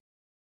dvoru.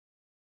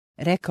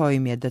 Rekao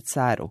im je da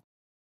caru,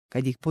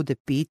 kad ih bude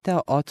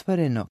pitao,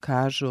 otvoreno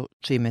kažu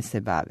čime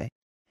se bave.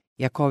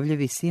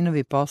 Jakovljevi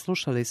sinovi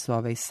poslušali su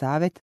ovaj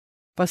savet,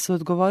 pa su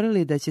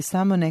odgovorili da će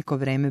samo neko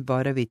vreme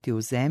boraviti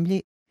u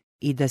zemlji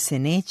i da se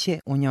neće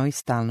u njoj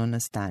stalno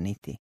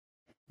nastaniti.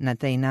 Na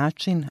taj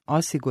način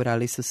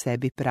osigurali su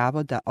sebi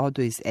pravo da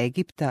odu iz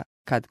Egipta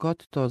kad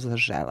god to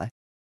zažele.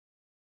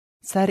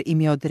 Car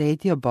im je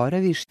odredio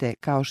boravište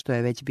kao što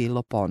je već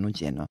bilo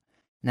ponuđeno,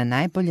 na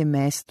najboljem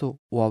mestu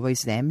u ovoj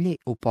zemlji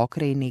u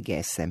pokrajini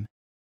Gesem.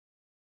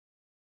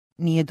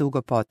 Nije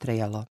dugo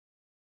potrajalo,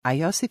 a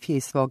Josif je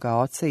i svoga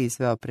oca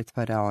izveo pred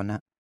faraona.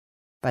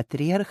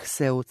 Patrijarh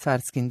se u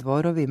carskim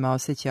dvorovima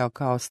osjećao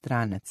kao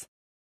stranac.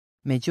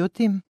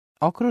 Međutim,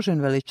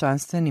 okružen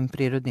veličanstvenim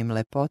prirodnim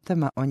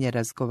lepotama, on je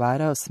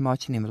razgovarao s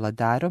moćnim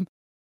vladarom,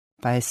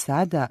 pa je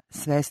sada,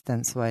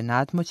 svestan svoje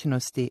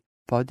nadmoćnosti,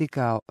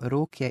 podigao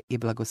ruke i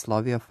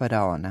blagoslovio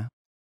faraona.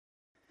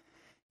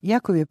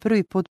 Jakov je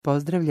prvi put,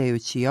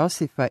 pozdravljajući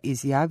Josifa,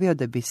 izjavio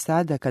da bi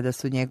sada, kada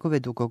su njegove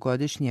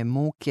dugogodišnje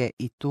muke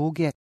i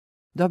tuge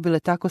dobile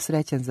tako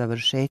srećan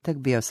završetak,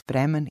 bio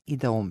spreman i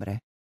da umre.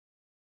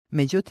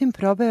 Međutim,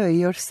 proveo je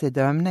još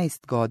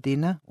 17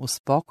 godina u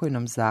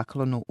spokojnom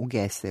zaklonu u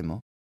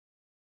Gesemu.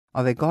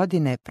 Ove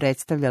godine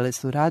predstavljale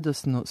su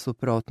radosnu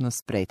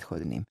suprotnost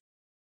prethodnim.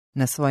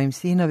 Na svojim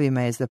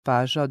sinovima je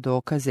zapažao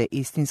dokaze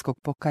istinskog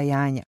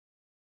pokajanja.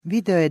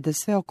 Video je da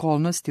sve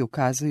okolnosti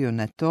ukazuju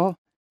na to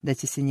da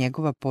će se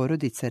njegova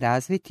porodica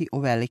razviti u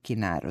veliki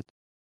narod.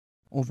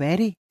 U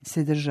veri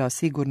se držao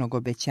sigurnog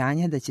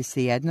obećanja da će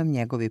se jednom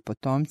njegovi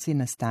potomci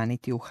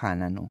nastaniti u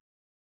Hananu.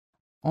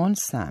 On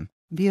sam,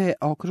 bio je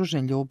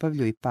okružen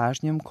ljubavlju i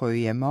pažnjom koju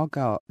je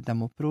mogao da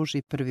mu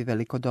pruži prvi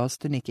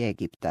velikodostojnik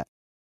Egipta.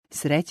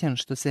 Srećan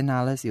što se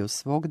nalazi uz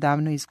svog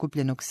davno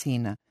izgubljenog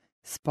sina,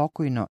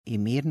 spokojno i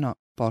mirno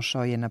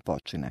pošao je na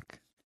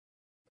počinak.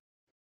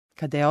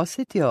 Kada je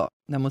osjetio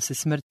da mu se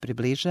smrt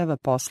približava,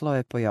 poslao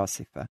je po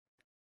Josifa.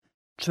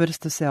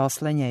 Čvrsto se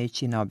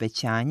oslanjajući na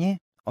obećanje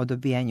o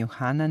dobijanju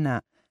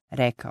Hanana,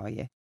 rekao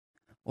je: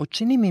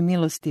 učini mi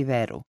milost i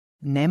veru,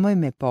 nemoj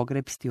me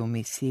pogrebsti u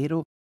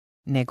Misiru,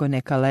 nego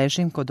neka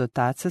ležim kod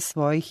otaca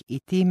svojih i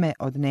ti me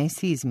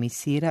odnesi iz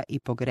Misira i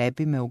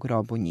pogrebi me u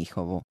grobu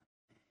njihovu.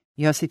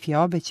 Josif je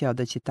obećao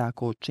da će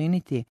tako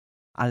učiniti,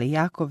 ali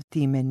Jakov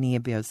time nije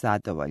bio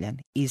zadovoljan.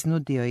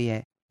 Iznudio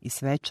je i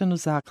svečanu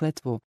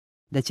zakletvu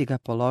da će ga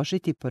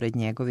položiti pored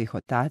njegovih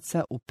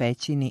otaca u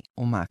pećini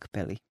u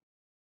Makpeli.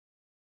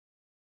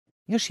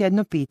 Još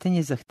jedno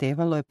pitanje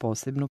zahtevalo je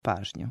posebnu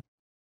pažnju.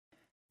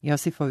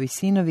 Josifovi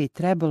sinovi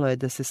trebalo je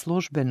da se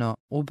službeno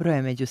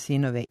ubroje među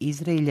sinove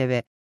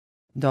Izraeljeve.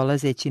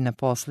 Dolazeći na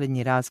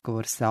posljednji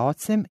razgovor sa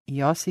ocem,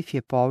 Josif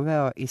je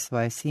poveo i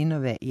svoje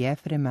sinove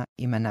Jefrema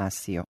i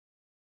Manasiju.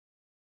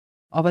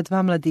 Ova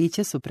dva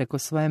mladića su preko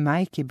svoje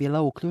majke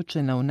bila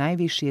uključena u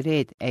najviši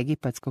red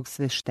egipatskog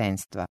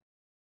sveštenstva.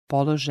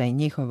 Položaj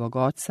njihovog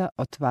oca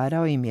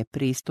otvarao im je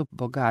pristup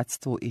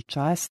bogatstvu i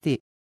časti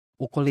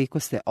ukoliko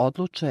se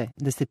odluče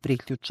da se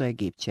priključe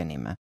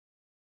Egipćanima.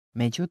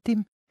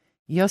 Međutim,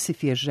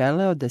 Josif je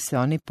želeo da se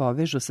oni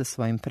povežu sa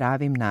svojim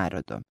pravim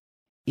narodom.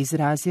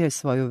 Izrazio je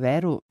svoju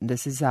veru da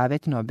se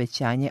zavetno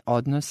obećanje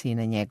odnosi i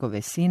na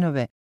njegove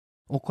sinove,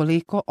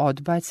 ukoliko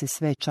odbace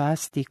sve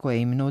časti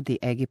koje im nudi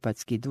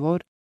egipatski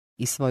dvor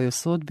i svoju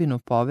sudbinu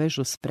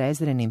povežu s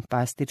prezrenim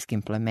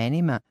pastirskim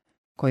plemenima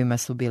kojima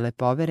su bile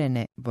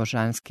poverene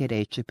božanske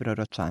reči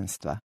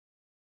proročanstva.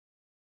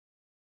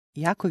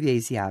 Jakov je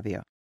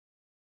izjavio: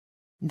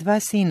 dva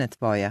sina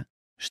tvoja,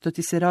 što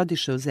ti se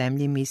rodiše u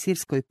zemlji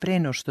Misirskoj pre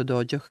no što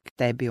dođoh k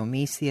tebi u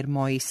Misir,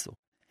 moji su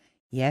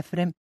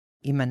Jefrem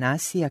i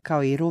Manasija,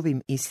 kao i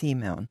Ruvim i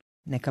Simeon,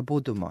 neka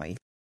budu moji.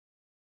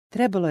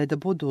 Trebalo je da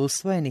budu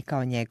usvojeni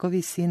kao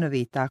njegovi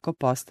sinovi i tako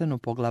postanu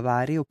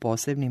poglavari u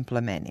posebnim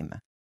plemenima.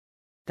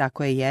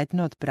 Tako je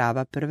jedno od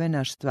prava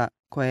prvenaštva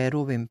koje je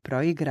Ruvim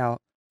proigrao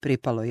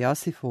pripalo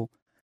Josifu,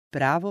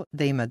 pravo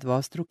da ima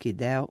dvostruki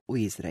deo u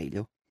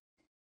Izraelju.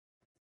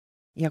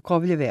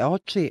 Jakovljeve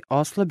oči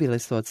oslabile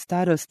su od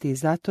starosti i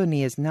zato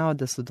nije znao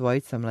da su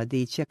dvojica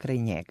mladića kraj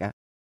njega.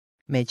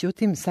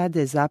 Međutim, sada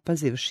je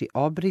zapazivši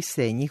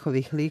obrise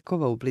njihovih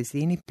likova u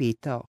blizini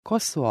pitao: ko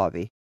su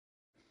ovi?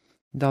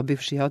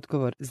 Dobivši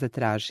odgovor,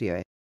 zatražio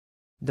je: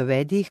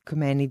 dovedi ih k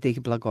meni da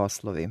ih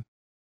blagoslovim.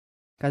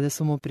 Kada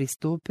su mu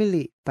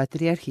pristupili,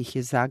 patrijarh ih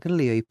je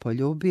zagrlio i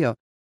poljubio,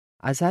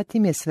 a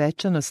zatim je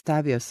svečano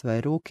stavio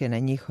svoje ruke na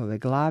njihove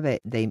glave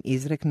da im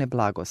izrekne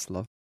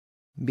blagoslov.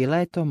 Bila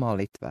je to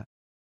molitva: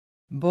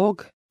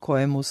 Bog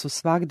kojemu su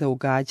svagda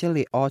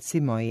ugađali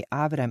oci moji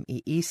Avram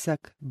i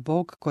Isak,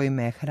 Bog koji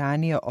me je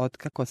hranio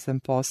otkako sam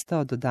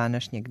postao do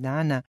današnjeg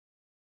dana,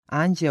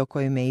 anđeo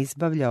koji me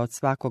izbavlja od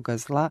svakoga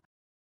zla,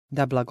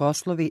 da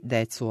blagoslovi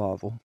decu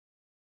ovu.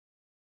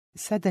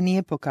 Sada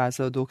nije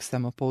pokazao duh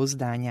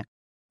samopouzdanja,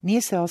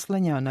 nije se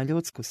oslanjao na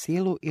ljudsku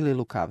silu ili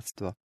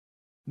lukavstvo.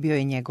 Bio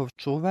je njegov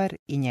čuvar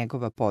i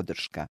njegova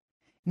podrška.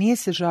 Nije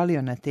se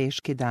žalio na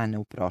teške dane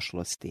u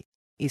prošlosti.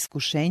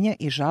 Iskušenja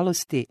i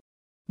žalosti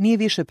nije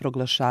više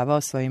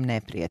proglašavao svojim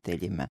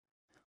neprijateljima.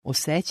 U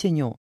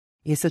sećanju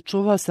je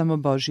sačuvao samo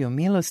Božju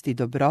milost i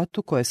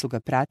dobrotu koje su ga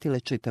pratile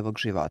čitavog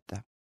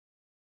života.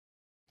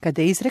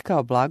 Kada je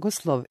izrekao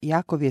blagoslov,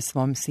 Jakov je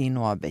svom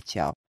sinu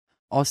obećao,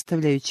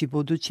 ostavljajući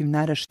budućim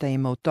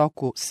naraštajima u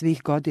toku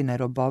svih godina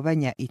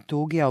robovanja i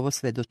tuge ovo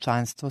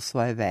svedočanstvo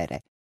svoje vere: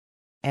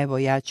 evo,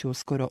 ja ću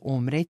uskoro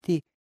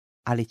umreti,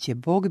 ali će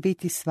Bog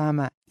biti s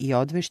vama i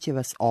odvešće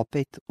vas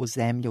opet u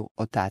zemlju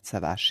otaca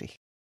vaših.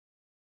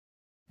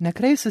 Na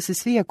kraju su se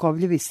svi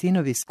Jakovljevi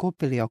sinovi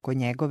skupili oko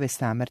njegove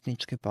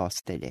samrtničke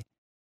postelje.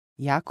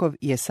 Jakov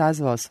je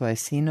sazvao svoje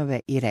sinove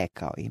i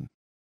rekao im: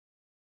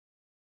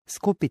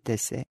 skupite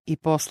se i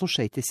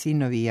poslušajte,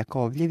 sinovi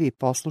Jakovljevi,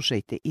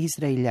 poslušajte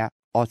Izraelja,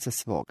 oca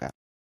svoga.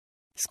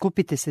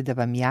 Skupite se da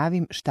vam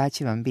javim šta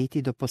će vam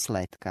biti do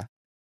posletka.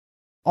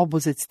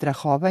 Obuzet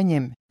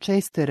strahovanjem,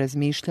 često je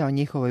razmišljao o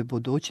njihovoj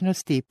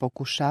budućnosti i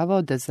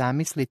pokušavao da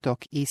zamisli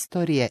tok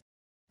istorije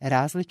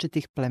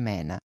različitih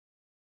plemena.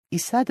 I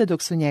sada,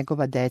 dok su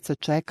njegova deca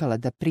čekala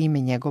da prime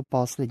njegov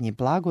posljednji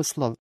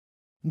blagoslov,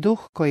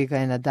 duh koji ga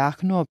je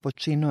nadahnuo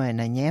počinuo je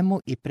na njemu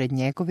i pred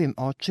njegovim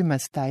očima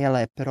stajala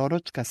je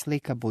proročka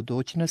slika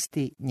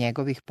budućnosti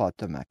njegovih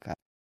potomaka.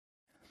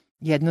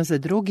 Jedno za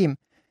drugim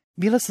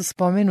bila su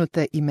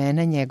spomenuta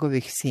imena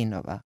njegovih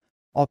sinova,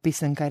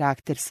 opisan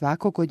karakter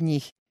svakog od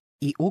njih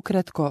i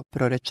ukratko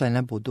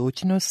prorečena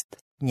budućnost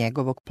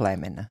njegovog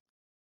plemena.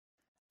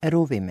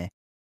 Ruvime,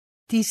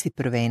 ti si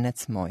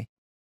prvenac moj,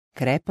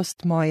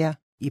 krepost moja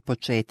i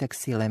početak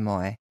sile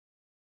moje,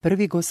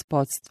 prvi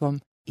gospodstvom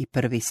i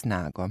prvi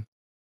snagom.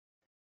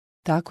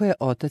 Tako je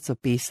otac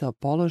opisao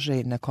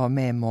položaj na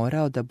kome je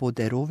morao da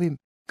bude Ruvim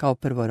kao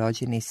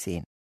prvorođeni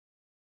sin.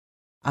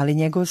 ali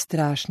njegov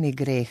strašni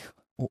greh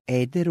u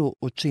Ederu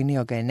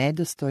učinio ga je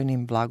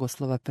nedostojnim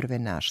blagoslova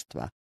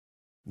prvenaštva.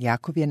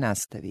 Jakov je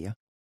nastavio: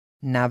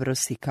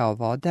 navrosi kao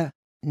voda,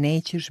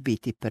 nećeš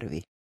biti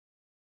prvi.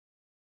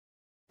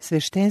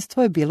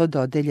 Sveštenstvo je bilo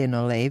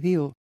dodeljeno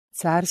Leviju,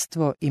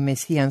 carstvo i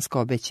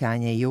mesijansko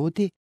obećanje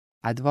Judi,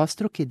 a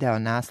dvostruki deo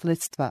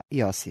nasledstva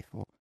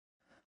Josifu.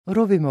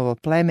 Ruvimovo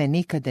pleme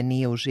nikada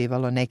nije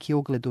uživalo neki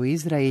ugled u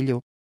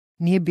Izraelju,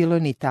 nije bilo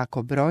ni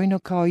tako brojno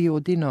kao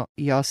Judino,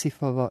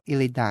 Josifovo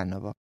ili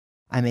Danovo,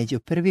 a među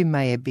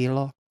prvima je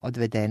bilo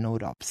odvedeno u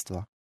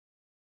ropstvo.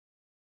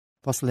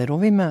 Posle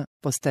Ruvima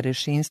po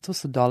starešinstvu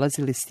su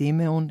dolazili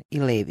Simeun i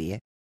Levije.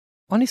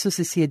 Oni su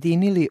se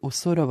sjedinili u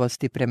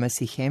surovosti prema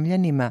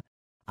Sihemljanima,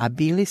 a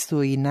bili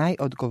su i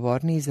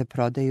najodgovorniji za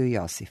prodaju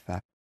Josifa.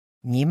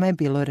 Njima je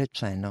bilo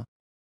rečeno: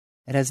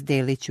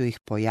 razdelit ću ih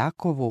po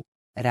Jakovu,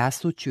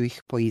 rasuću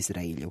ih po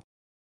Izraelju.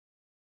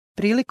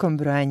 Prilikom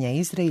brojanja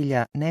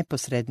Izraelja,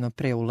 neposredno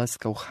pre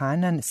ulaska u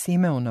Hanan,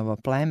 Simeunovo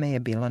pleme je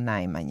bilo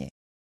najmanje.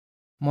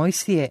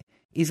 Mojsije,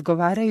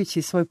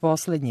 izgovarajući svoj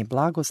posljednji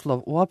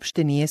blagoslov,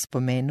 uopšte nije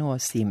spomenuo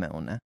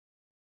Simeuna.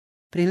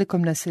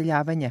 Prilikom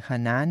naseljavanja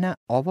Hanana,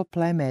 ovo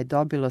pleme je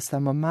dobilo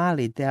samo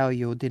mali deo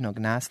Judinog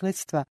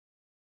nasledstva,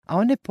 a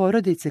one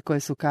porodice koje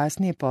su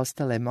kasnije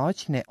postale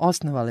moćne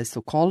osnovale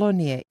su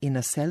kolonije i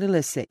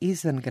naselile se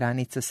izvan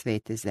granica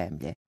svete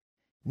zemlje.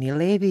 Ni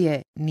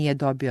Levije nije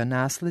dobio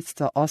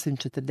nasledstvo osim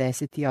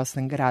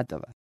 48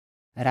 gradova,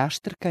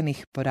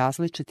 raštrkanih po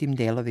različitim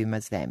delovima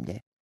zemlje.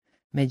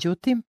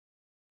 Međutim,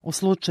 u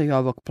slučaju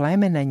ovog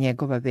plemena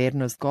njegova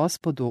vernost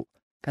Gospodu,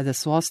 kada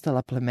su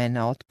ostala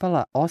plemena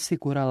otpala,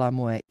 osigurala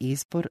mu je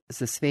izbor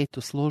za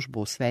svetu službu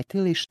u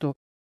svetilištu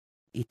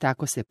i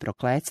tako se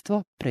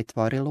prokletstvo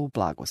pretvorilo u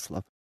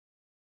blagoslov.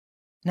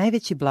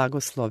 Najveći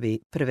blagoslovi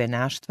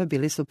prvenaštva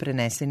bili su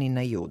preneseni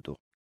na Judu.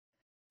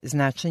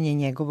 Značenje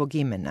njegovog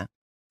imena,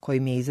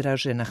 kojim je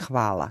izražena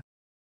hvala,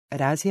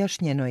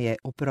 razjašnjeno je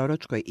u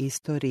proročkoj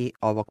istoriji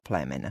ovog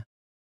plemena.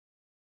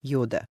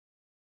 Juda,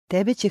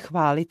 tebe će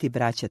hvaliti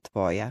braća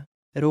tvoja,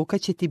 ruka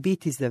će ti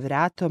biti za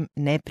vratom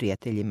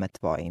neprijateljima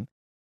tvojim.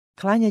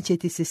 Klanjaće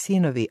ti se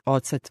sinovi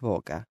oca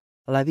tvoga,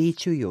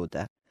 laviću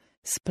Juda.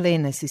 S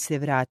plena si se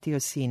vratio,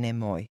 sine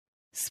moj.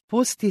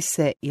 Spusti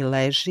se i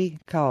leži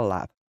kao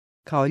lav,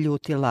 kao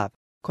ljuti lav,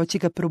 ko će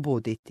ga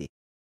probuditi?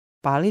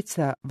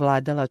 Palica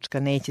vladalačka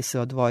neće se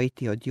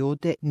odvojiti od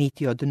Jude,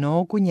 niti od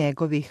nogu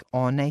njegovih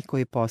onaj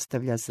koji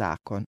postavlja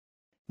zakon,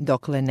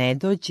 dokle ne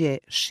dođe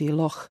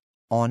Šiloh,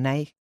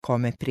 onaj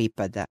kome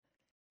pripada.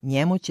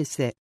 Njemu će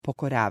se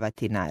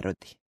pokoravati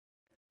narodi.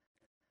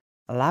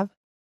 Lav,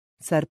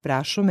 car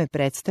prašume,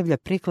 predstavlja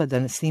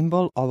prikladan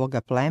simbol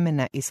ovoga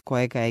plemena iz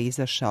kojega je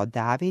izašao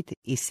David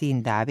i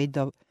sin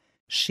Davidov,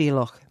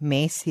 Šiloh,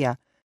 Mesija,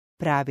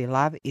 pravi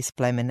lav iz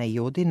plemena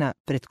Judina,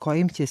 pred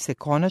kojim će se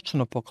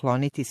konačno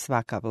pokloniti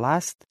svaka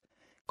vlast,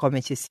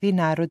 kome će svi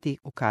narodi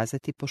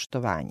ukazati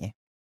poštovanje.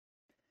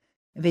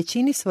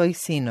 Većini svojih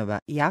sinova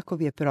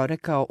Jakov je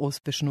prorekao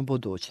uspešnu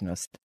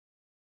budućnost.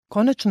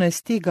 Konačno je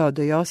stigao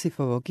do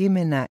Josifovog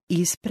imena i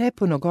iz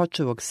prepunog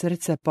očevog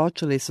srca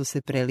počeli su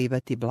se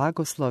prelivati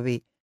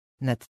blagoslovi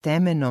nad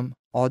temenom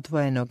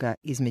odvojenoga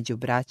između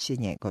braće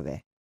njegove.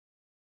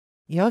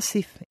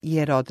 Josif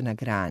je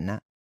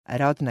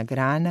rodna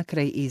grana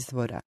kraj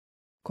izvora,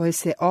 koje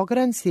se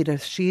ogranci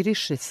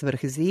raširiše svrh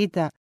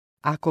zida,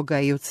 ako ga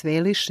i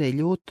ucveliše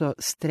ljuto,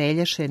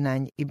 streljaše na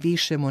nj i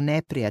biše mu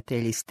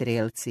neprijatelji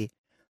strelci.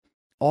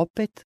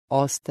 Opet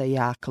osta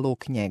jak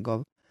luk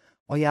njegov,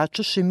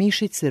 ojačaše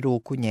mišice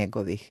ruku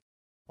njegovih.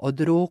 Od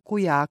ruku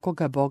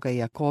jakoga Boga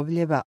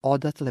Jakovljeva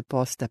odatle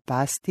posta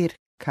pastir,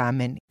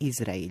 kamen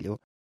Izrailju.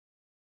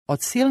 Od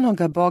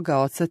silnoga Boga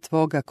Oca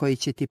tvoga koji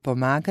će ti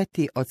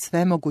pomagati, od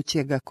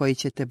svemogućega koji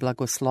će te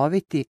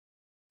blagosloviti,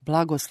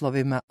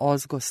 blagoslovima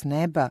ozgo s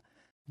neba,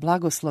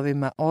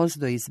 blagoslovima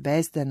ozdo iz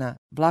bezdana,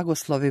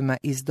 blagoslovima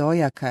iz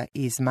dojaka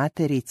i iz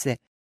materice,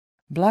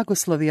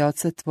 blagoslovi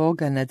Oca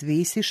tvoga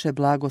nadvisiše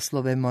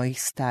blagoslove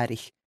mojih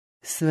starih,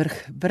 svrh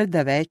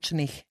brda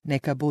večnih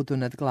neka budu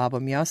nad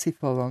glavom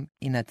Josifovom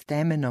i nad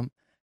temenom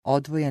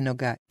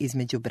odvojenoga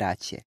između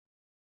braće.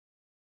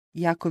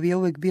 Jakov je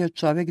uvijek bio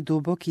čovjek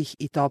dubokih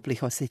i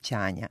toplih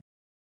osjećanja.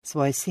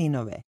 Svoje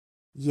sinove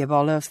je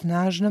voleo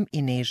snažnom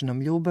i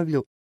nežnom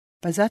ljubavlju,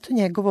 pa zato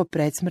njegovo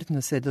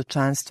predsmrtno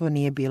svedočanstvo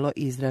nije bilo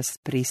izraz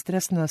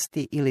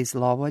pristrasnosti ili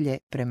zlovolje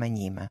prema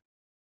njima.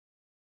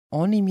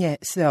 On im je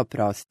sve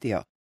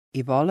oprostio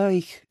i voleo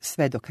ih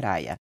sve do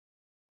kraja.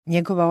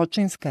 Njegova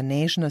očinska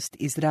nežnost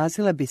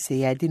izrazila bi se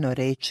jedino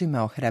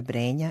rečima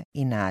ohrabrenja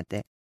i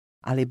nade,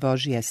 ali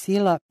Božja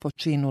sila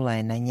počinula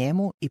je na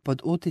njemu i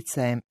pod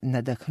uticajem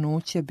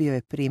nadahnuća bio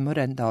je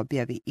primoran da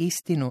objavi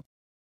istinu,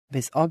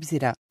 bez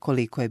obzira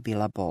koliko je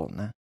bila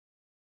bolna.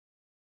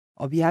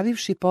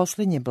 Objavivši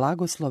posljednje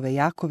blagoslove,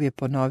 Jakov je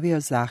ponovio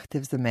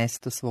zahtev za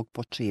mesto svog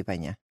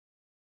počivanja.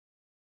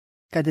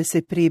 Kada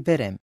se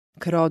priberem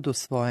k rodu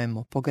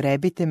svojemu,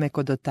 pogrebite me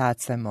kod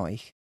otaca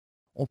mojih,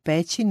 u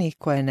pećini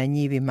koja je na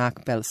njivi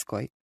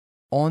Makpelskoj.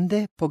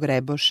 Onde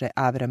pogreboše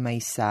Avrama i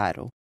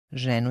Saru,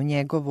 ženu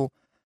njegovu,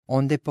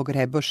 Onde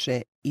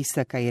pogreboše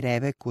Isaka i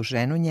Reveku,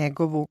 ženu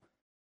njegovu,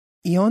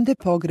 i onde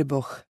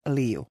pogreboh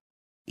Liju.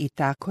 I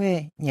tako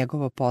je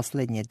njegovo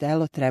posljednje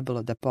delo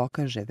trebalo da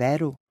pokaže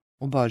veru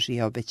u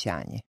Božije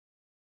obećanje.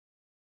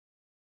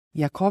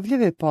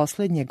 Jakovljeve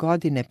posljednje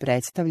godine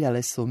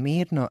predstavljale su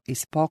mirno i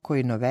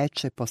spokojno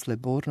veče posle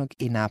burnog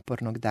i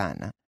napornog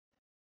dana.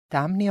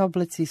 Tamni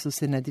oblaci su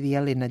se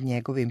nadvijali nad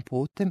njegovim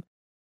putem,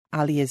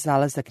 ali je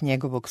zalazak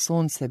njegovog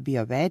sunca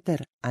bio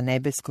vedar, a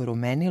nebesko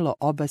rumenilo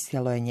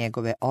obasjalo je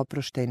njegove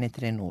oproštajne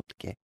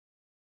trenutke.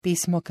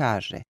 Pismo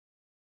kaže,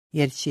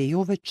 jer će i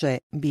uveče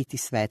biti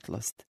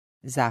svetlost.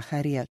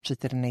 Zaharija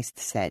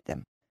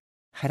 14:7.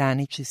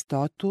 Hrani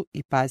čistotu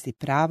i pazi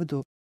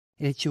pravdu,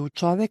 jer će u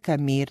čoveka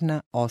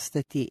mirna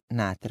ostati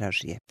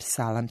natražje.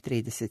 Psalam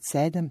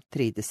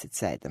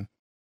 37:37.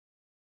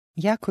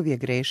 Jakov je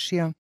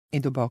grešio i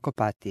duboko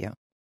patio.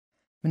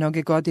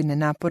 Mnoge godine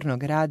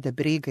napornog rada,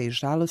 briga i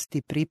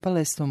žalosti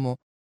pripale su mu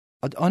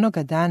od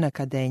onoga dana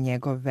kada je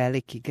njegov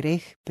veliki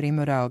greh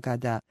primorao ga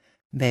da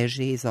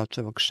beži iz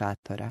očevog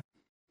šatora.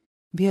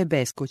 Bio je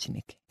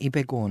beskućnik i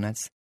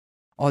begunac,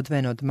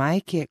 odvojen od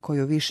majke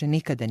koju više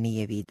nikada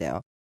nije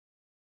video.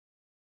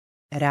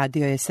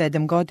 Radio je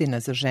 7 godina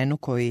za ženu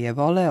koju je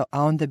voleo,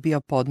 a onda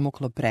bio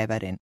podmuklo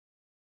prevaren.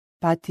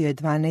 Patio je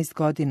 12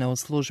 godina u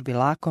službi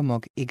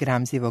lakomog i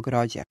gramzivog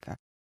rođaka.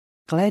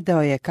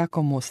 Gledao je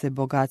kako mu se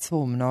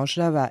bogatstvo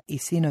umnožava i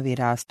sinovi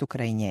rastu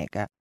kraj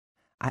njega,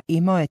 a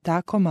imao je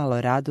tako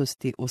malo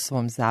radosti u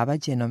svom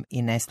zavađenom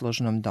i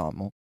nesložnom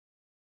domu.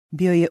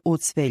 Bio je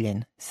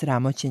ucveljen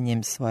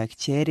sramoćenjem svoje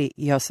kćeri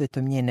i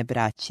osvetom njene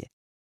braće,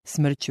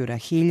 smrću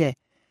Rahilje,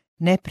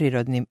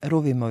 neprirodnim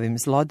Ruvimovim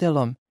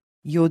zlodelom,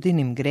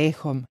 Judinim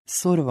grehom,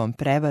 surovom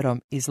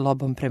prevarom i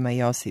zlobom prema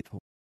Josifu.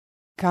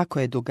 Kako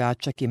je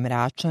dugačak i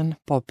mračan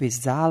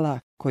popis zala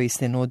koji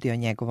se nudio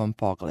njegovom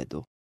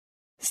pogledu.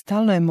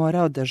 Stalno je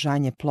morao da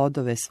žanje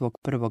plodove svog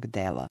prvog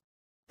dela.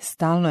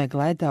 Stalno je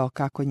gledao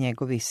kako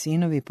njegovi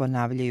sinovi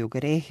ponavljaju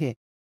grehe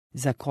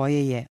za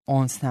koje je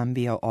on sam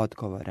bio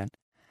odgovoran.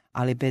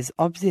 Ali bez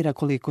obzira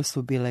koliko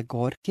su bile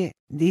gorke,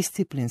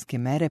 disciplinske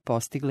mere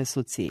postigle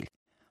su cilj.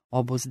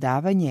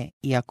 Obuzdavanje,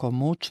 iako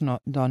mučno,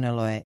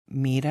 donelo je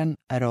miran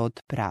rod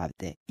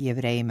pravde.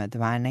 Jevrejima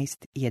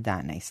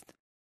 12:11.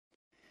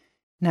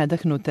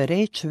 Nadahnuta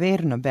reč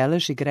verno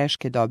beleži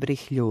greške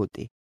dobrih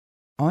ljudi,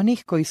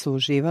 onih koji su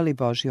uživali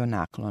Božju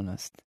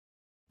naklonost.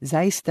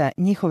 Zaista,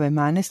 njihove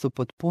mane su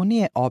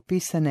potpunije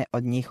opisane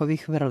od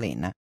njihovih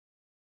vrlina.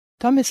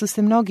 Tome su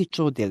se mnogi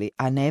čudili,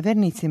 a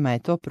nevernicima je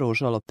to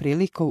pružalo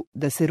priliku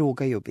da se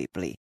rugaju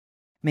Bibliji.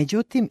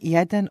 Međutim,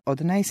 jedan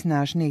od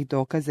najsnažnijih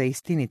dokaza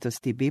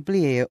istinitosti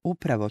Biblije je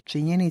upravo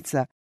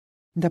činjenica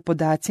da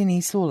podaci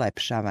nisu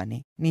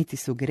ulepšavani, niti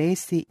su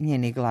gresi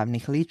njenih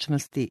glavnih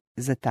ličnosti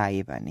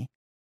zatajivani.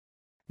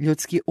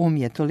 Ljudski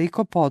je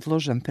toliko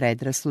podložan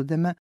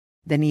predrasudama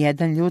da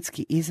nijedan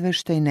ljudski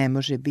izveštaj ne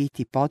može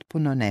biti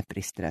potpuno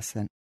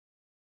nepristrasan.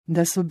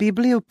 Da su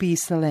Bibliju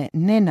pisale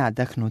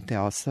nenadahnute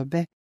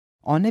osobe,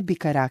 one bi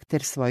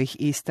karakter svojih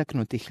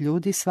istaknutih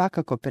ljudi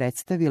svakako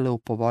predstavile u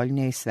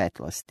povoljnijoj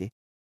svetlosti.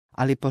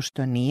 Ali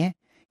pošto nije,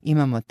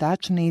 imamo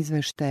tačne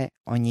izveštaje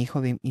o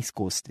njihovim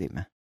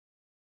iskustvima.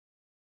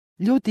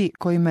 Ljudi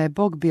kojima je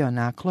Bog bio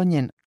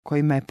naklonjen,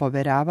 kojima je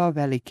poveravao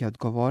velike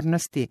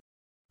odgovornosti,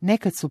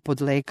 nekad su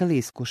podlegali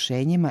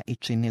iskušenjima i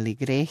činili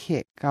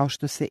grehe, kao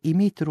što se i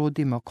mi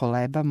trudimo,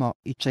 kolebamo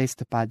i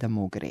često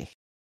padamo u greh.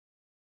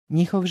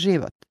 Njihov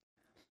život,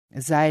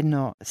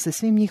 zajedno sa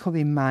svim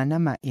njihovim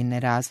manama i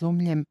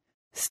nerazumljem,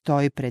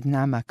 stoji pred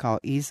nama kao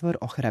izvor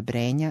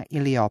ohrabrenja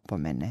ili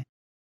opomene.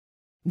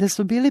 Da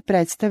su bili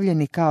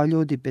predstavljeni kao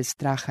ljudi bez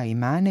straha i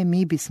mane,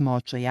 mi bismo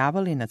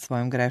očajavali nad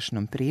svojom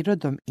grešnom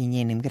prirodom i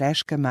njenim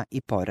greškama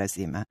i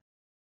porazima.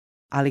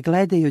 Ali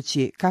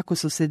gledajući kako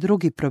su se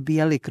drugi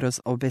probijali kroz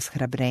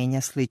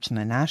obeshrabrenja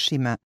slična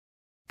našima,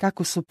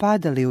 kako su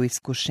padali u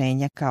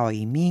iskušenja kao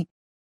i mi,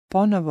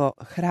 ponovo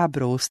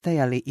hrabro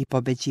ustajali i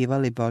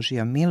pobeđivali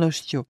Božjom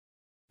milošću,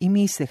 i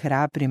mi se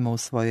hrabrimo u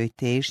svojoj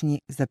težnji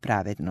za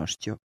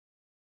pravednošću.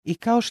 I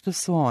kao što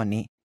su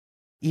oni,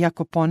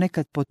 iako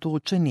ponekad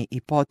potučeni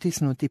i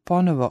potisnuti,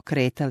 ponovo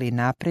kretali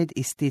napred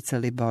i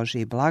sticali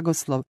Božji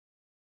blagoslov,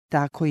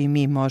 tako i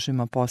mi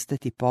možemo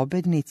postati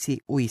pobednici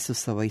u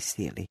Isusovoj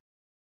sili.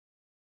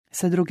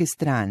 Sa druge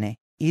strane,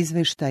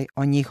 izveštaj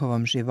o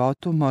njihovom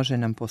životu može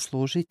nam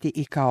poslužiti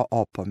i kao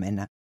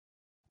opomena.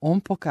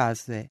 On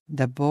pokazuje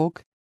da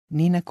Bog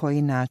ni na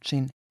koji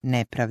način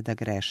ne pravda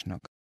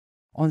grešnog.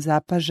 On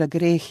zapaža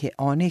grehe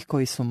onih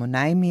koji su mu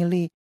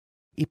najmiliji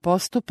i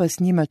postupa s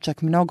njima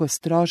čak mnogo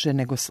strože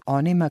nego s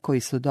onima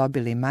koji su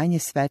dobili manje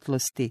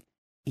svetlosti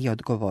i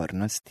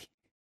odgovornosti.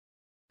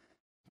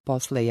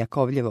 Posle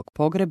Jakovljevog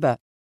pogreba,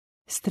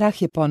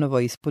 strah je ponovo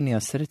ispunio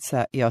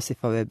srca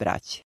Josifove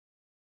braće.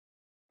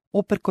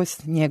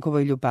 Uprkos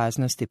njegovoj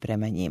ljubaznosti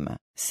prema njima,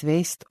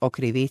 svest o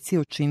krivici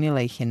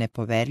učinila ih je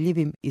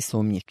nepoverljivim i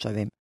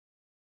sumnjičavim.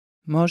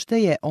 Možda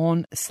je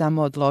on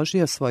samo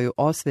odložio svoju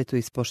osvetu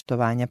iz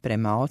poštovanja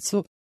prema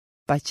ocu,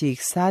 pa će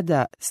ih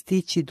sada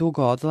stići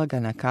dugo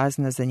odlagana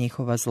kazna za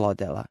njihova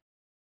zlodela.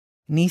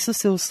 Nisu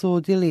se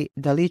usudili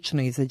da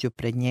lično izađu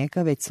pred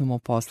njega, već su mu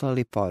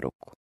poslali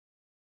poruku.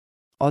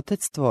 Otac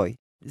tvoj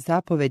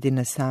zapovedi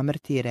na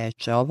samrti i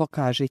reče, ovo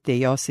kažite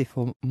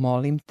Josifu,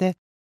 molim te,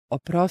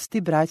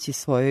 oprosti braći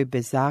svojoj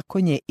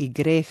bezakonje i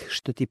greh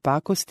što ti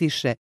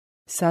pakostiše,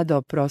 sada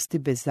oprosti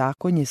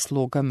bezakonje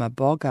slugama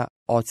Boga,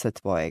 oca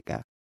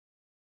tvojega.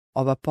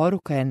 Ova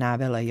poruka je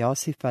navela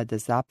Josifa da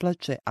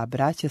zaplače, a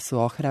braća su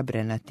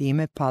ohrabrena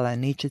time pala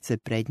ničice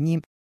pred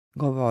njim,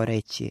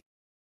 govoreći,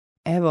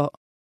 evo,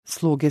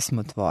 sluge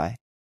smo tvoje.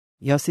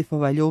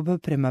 Josifova ljubav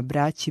prema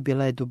braći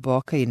bila je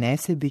duboka i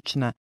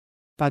nesebična,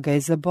 pa ga je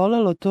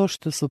zabolelo to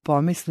što su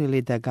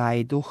pomislili da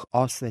gaji duh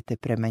osvete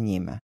prema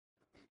njima.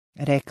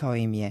 Rekao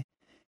im je,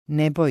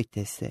 ne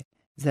bojte se,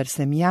 zar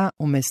sam ja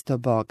umjesto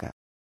Boga?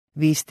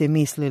 Vi ste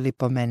mislili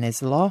po mene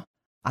zlo,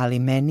 ali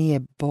meni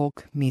je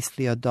Bog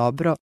mislio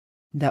dobro,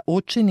 da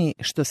učini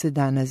što se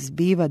danas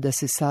zbiva da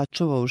se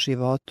sačuva u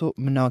životu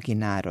mnogi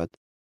narod.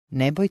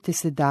 Ne bojte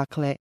se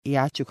dakle,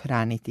 ja ću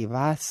hraniti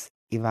vas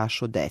i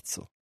vašu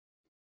decu.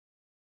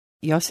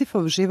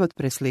 Josifov život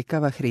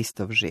preslikava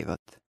Hristov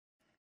život.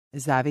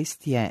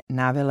 Zavist je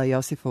navela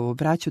Josifovu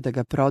braću da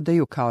ga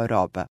prodaju kao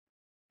roba.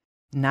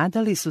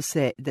 Nadali su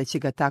se da će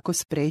ga tako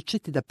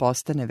sprečiti da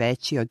postane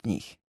veći od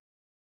njih.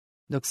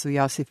 Dok su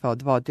Josifa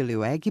odvodili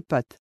u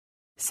Egipat,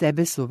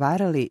 sebe su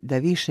varali da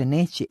više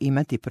neće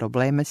imati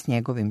problema s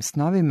njegovim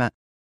snovima,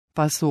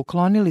 pa su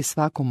uklonili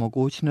svaku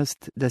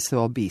mogućnost da se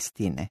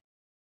obistine.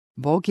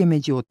 Bog je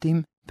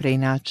međutim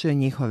preinačio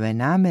njihove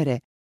namere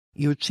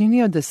i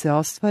učinio da se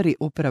ostvari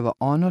upravo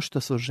ono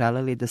što su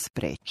želeli da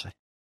spreče.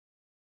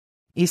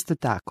 Isto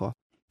tako,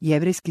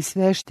 jevrijski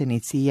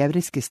sveštenici i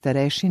jevrijske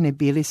starešine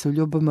bili su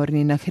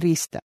ljubomorni na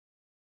Hrista.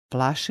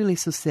 Plašili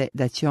su se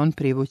da će on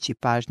privući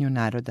pažnju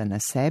naroda na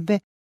sebe,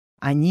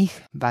 a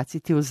njih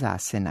baciti u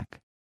zasenak.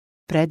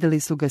 Predali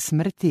su ga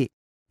smrti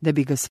da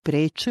bi ga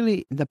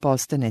sprečili da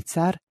postane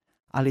car,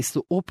 ali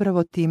su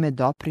upravo time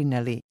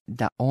doprineli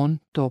da on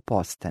to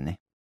postane.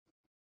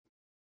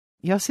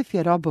 Josif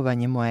je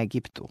robovanjem u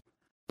Egiptu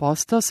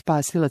postao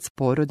spasilac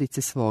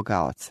porodice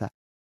svoga oca,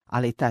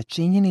 ali ta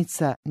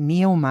činjenica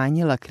nije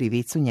umanjila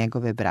krivicu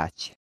njegove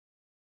braće.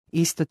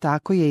 Isto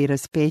tako je i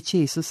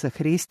raspeće Isusa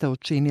Hrista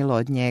učinilo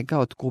od njega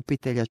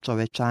otkupitelja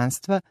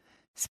čovečanstva,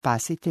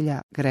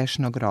 spasitelja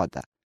grešnog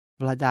roda,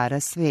 vladara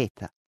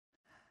sveta,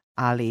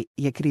 ali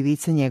je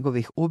krivica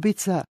njegovih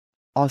ubica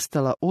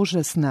ostala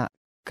užasna,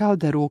 kao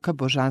da ruka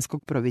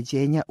božanskog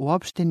proviđenja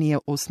uopšte nije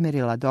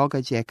usmerila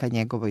događaje ka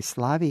njegovoj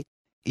slavi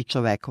i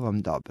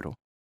čovekovom dobru.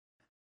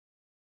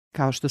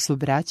 Kao što su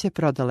braće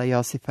prodala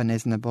Josifa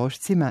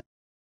neznabošcima,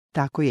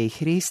 tako je i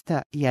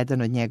Hrista,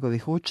 jedan od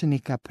njegovih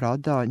učenika,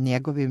 prodao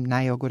njegovim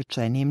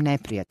najogorčenijim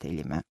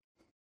neprijateljima.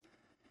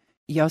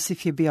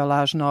 Josif je bio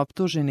lažno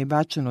optužen i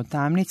bačen u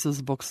tamnicu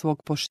zbog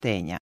svog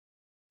poštenja.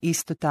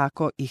 Isto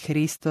tako i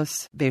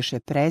Hristos beše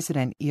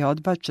prezren i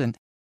odbačen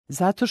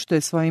zato što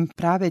je svojim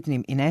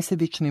pravednim i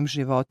nesebičnim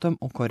životom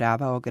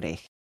ukoravao greh.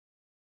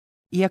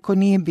 Iako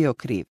nije bio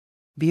kriv,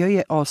 bio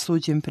je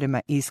osuđen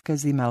prema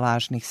iskazima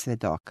lažnih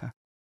svedoka.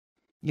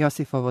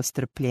 Josifovo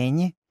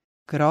strpljenje,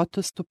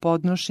 krotost u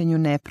podnošenju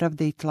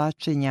nepravde i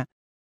tlačenja,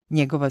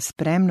 njegova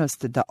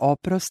spremnost da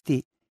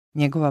oprosti,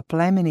 njegova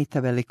plemenita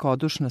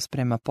velikodušnost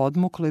prema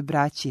podmukloj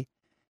braći,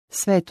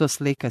 sve je to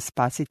slika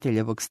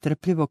spasiteljevog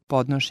strpljivog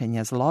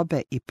podnošenja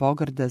zlobe i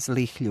pogrda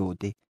zlih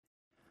ljudi.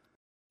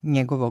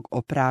 Njegovog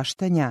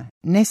opraštanja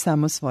ne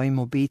samo svojim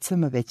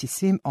ubicama, već i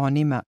svim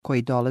onima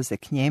koji dolaze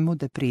k njemu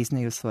da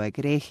priznaju svoje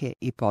grehe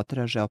i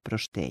potraže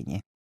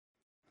oproštenje.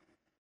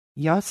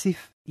 Josif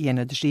je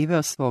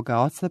nadživeo svoga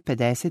oca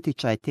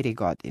 54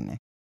 godine.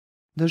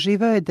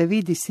 Doživeo je da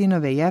vidi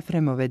sinove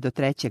Jefremove do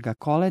 3.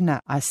 kolena,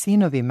 a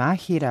sinovi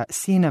Mahira,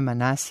 sina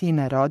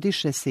Manasijina,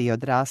 rodiše se i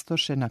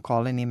odrastoše na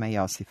kolenima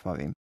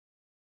Josifovim.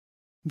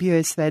 Bio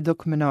je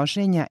svedok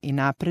množenja i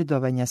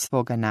napredovanja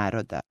svoga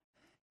naroda.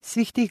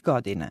 Svih tih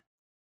godina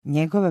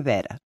njegova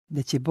vera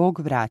da će Bog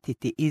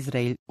vratiti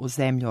Izrael u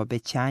zemlju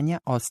obećanja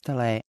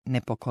ostala je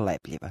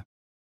nepokolebljiva.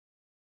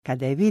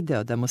 Kada je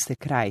video da mu se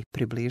kraj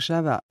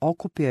približava,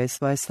 okupio je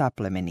svoje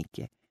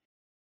saplemenike.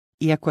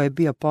 Iako je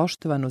bio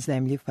poštovan u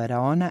zemlji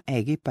faraona,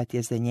 Egipat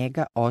je za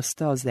njega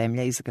ostao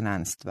zemlja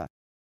izgnanstva.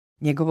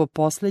 Njegovo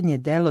posljednje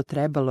delo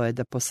trebalo je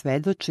da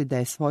posvedoči da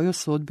je svoju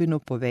sudbinu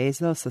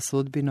povezao sa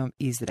sudbinom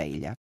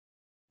Izraelja.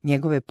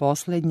 Njegove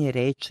posljednje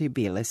reči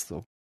bile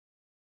su: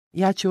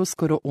 ja ću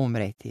uskoro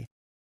umreti,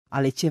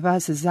 ali će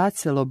vas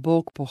zacelo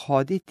Bog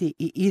pohoditi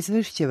i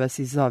izvešće vas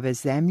iz ove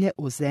zemlje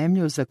u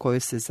zemlju za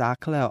koju se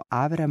zakleo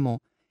Avramu,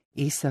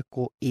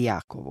 Isaku i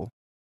Jakovu.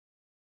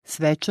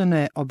 Svečano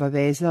je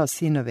obavezao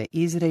sinove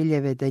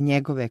Izraeljeve da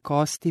njegove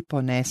kosti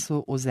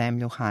ponesu u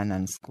zemlju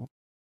Hanansku.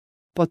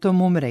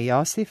 Potom umre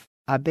Josif,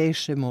 a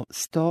beše mu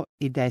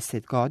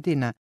 110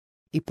 godina,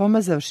 i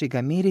pomazavši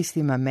ga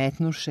mirisima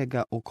metnuše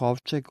ga u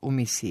kovčeg u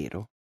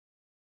Misiru.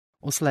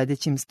 U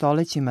sljedećim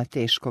stolećima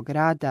teškog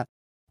rada,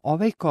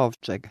 ovaj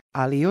kovčeg,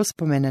 ali i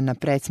uspomene na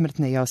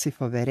predsmrtne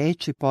Josifove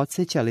reči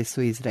podsjećali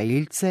su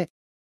Izraeljce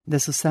da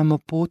su samo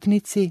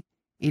putnici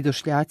i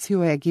došljaci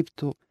u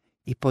Egiptu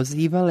i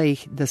pozivale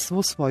ih da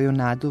svu svoju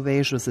nadu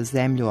vežu za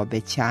zemlju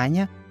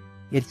obećanja,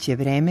 jer će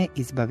vreme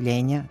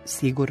izbavljenja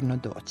sigurno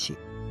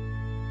doći.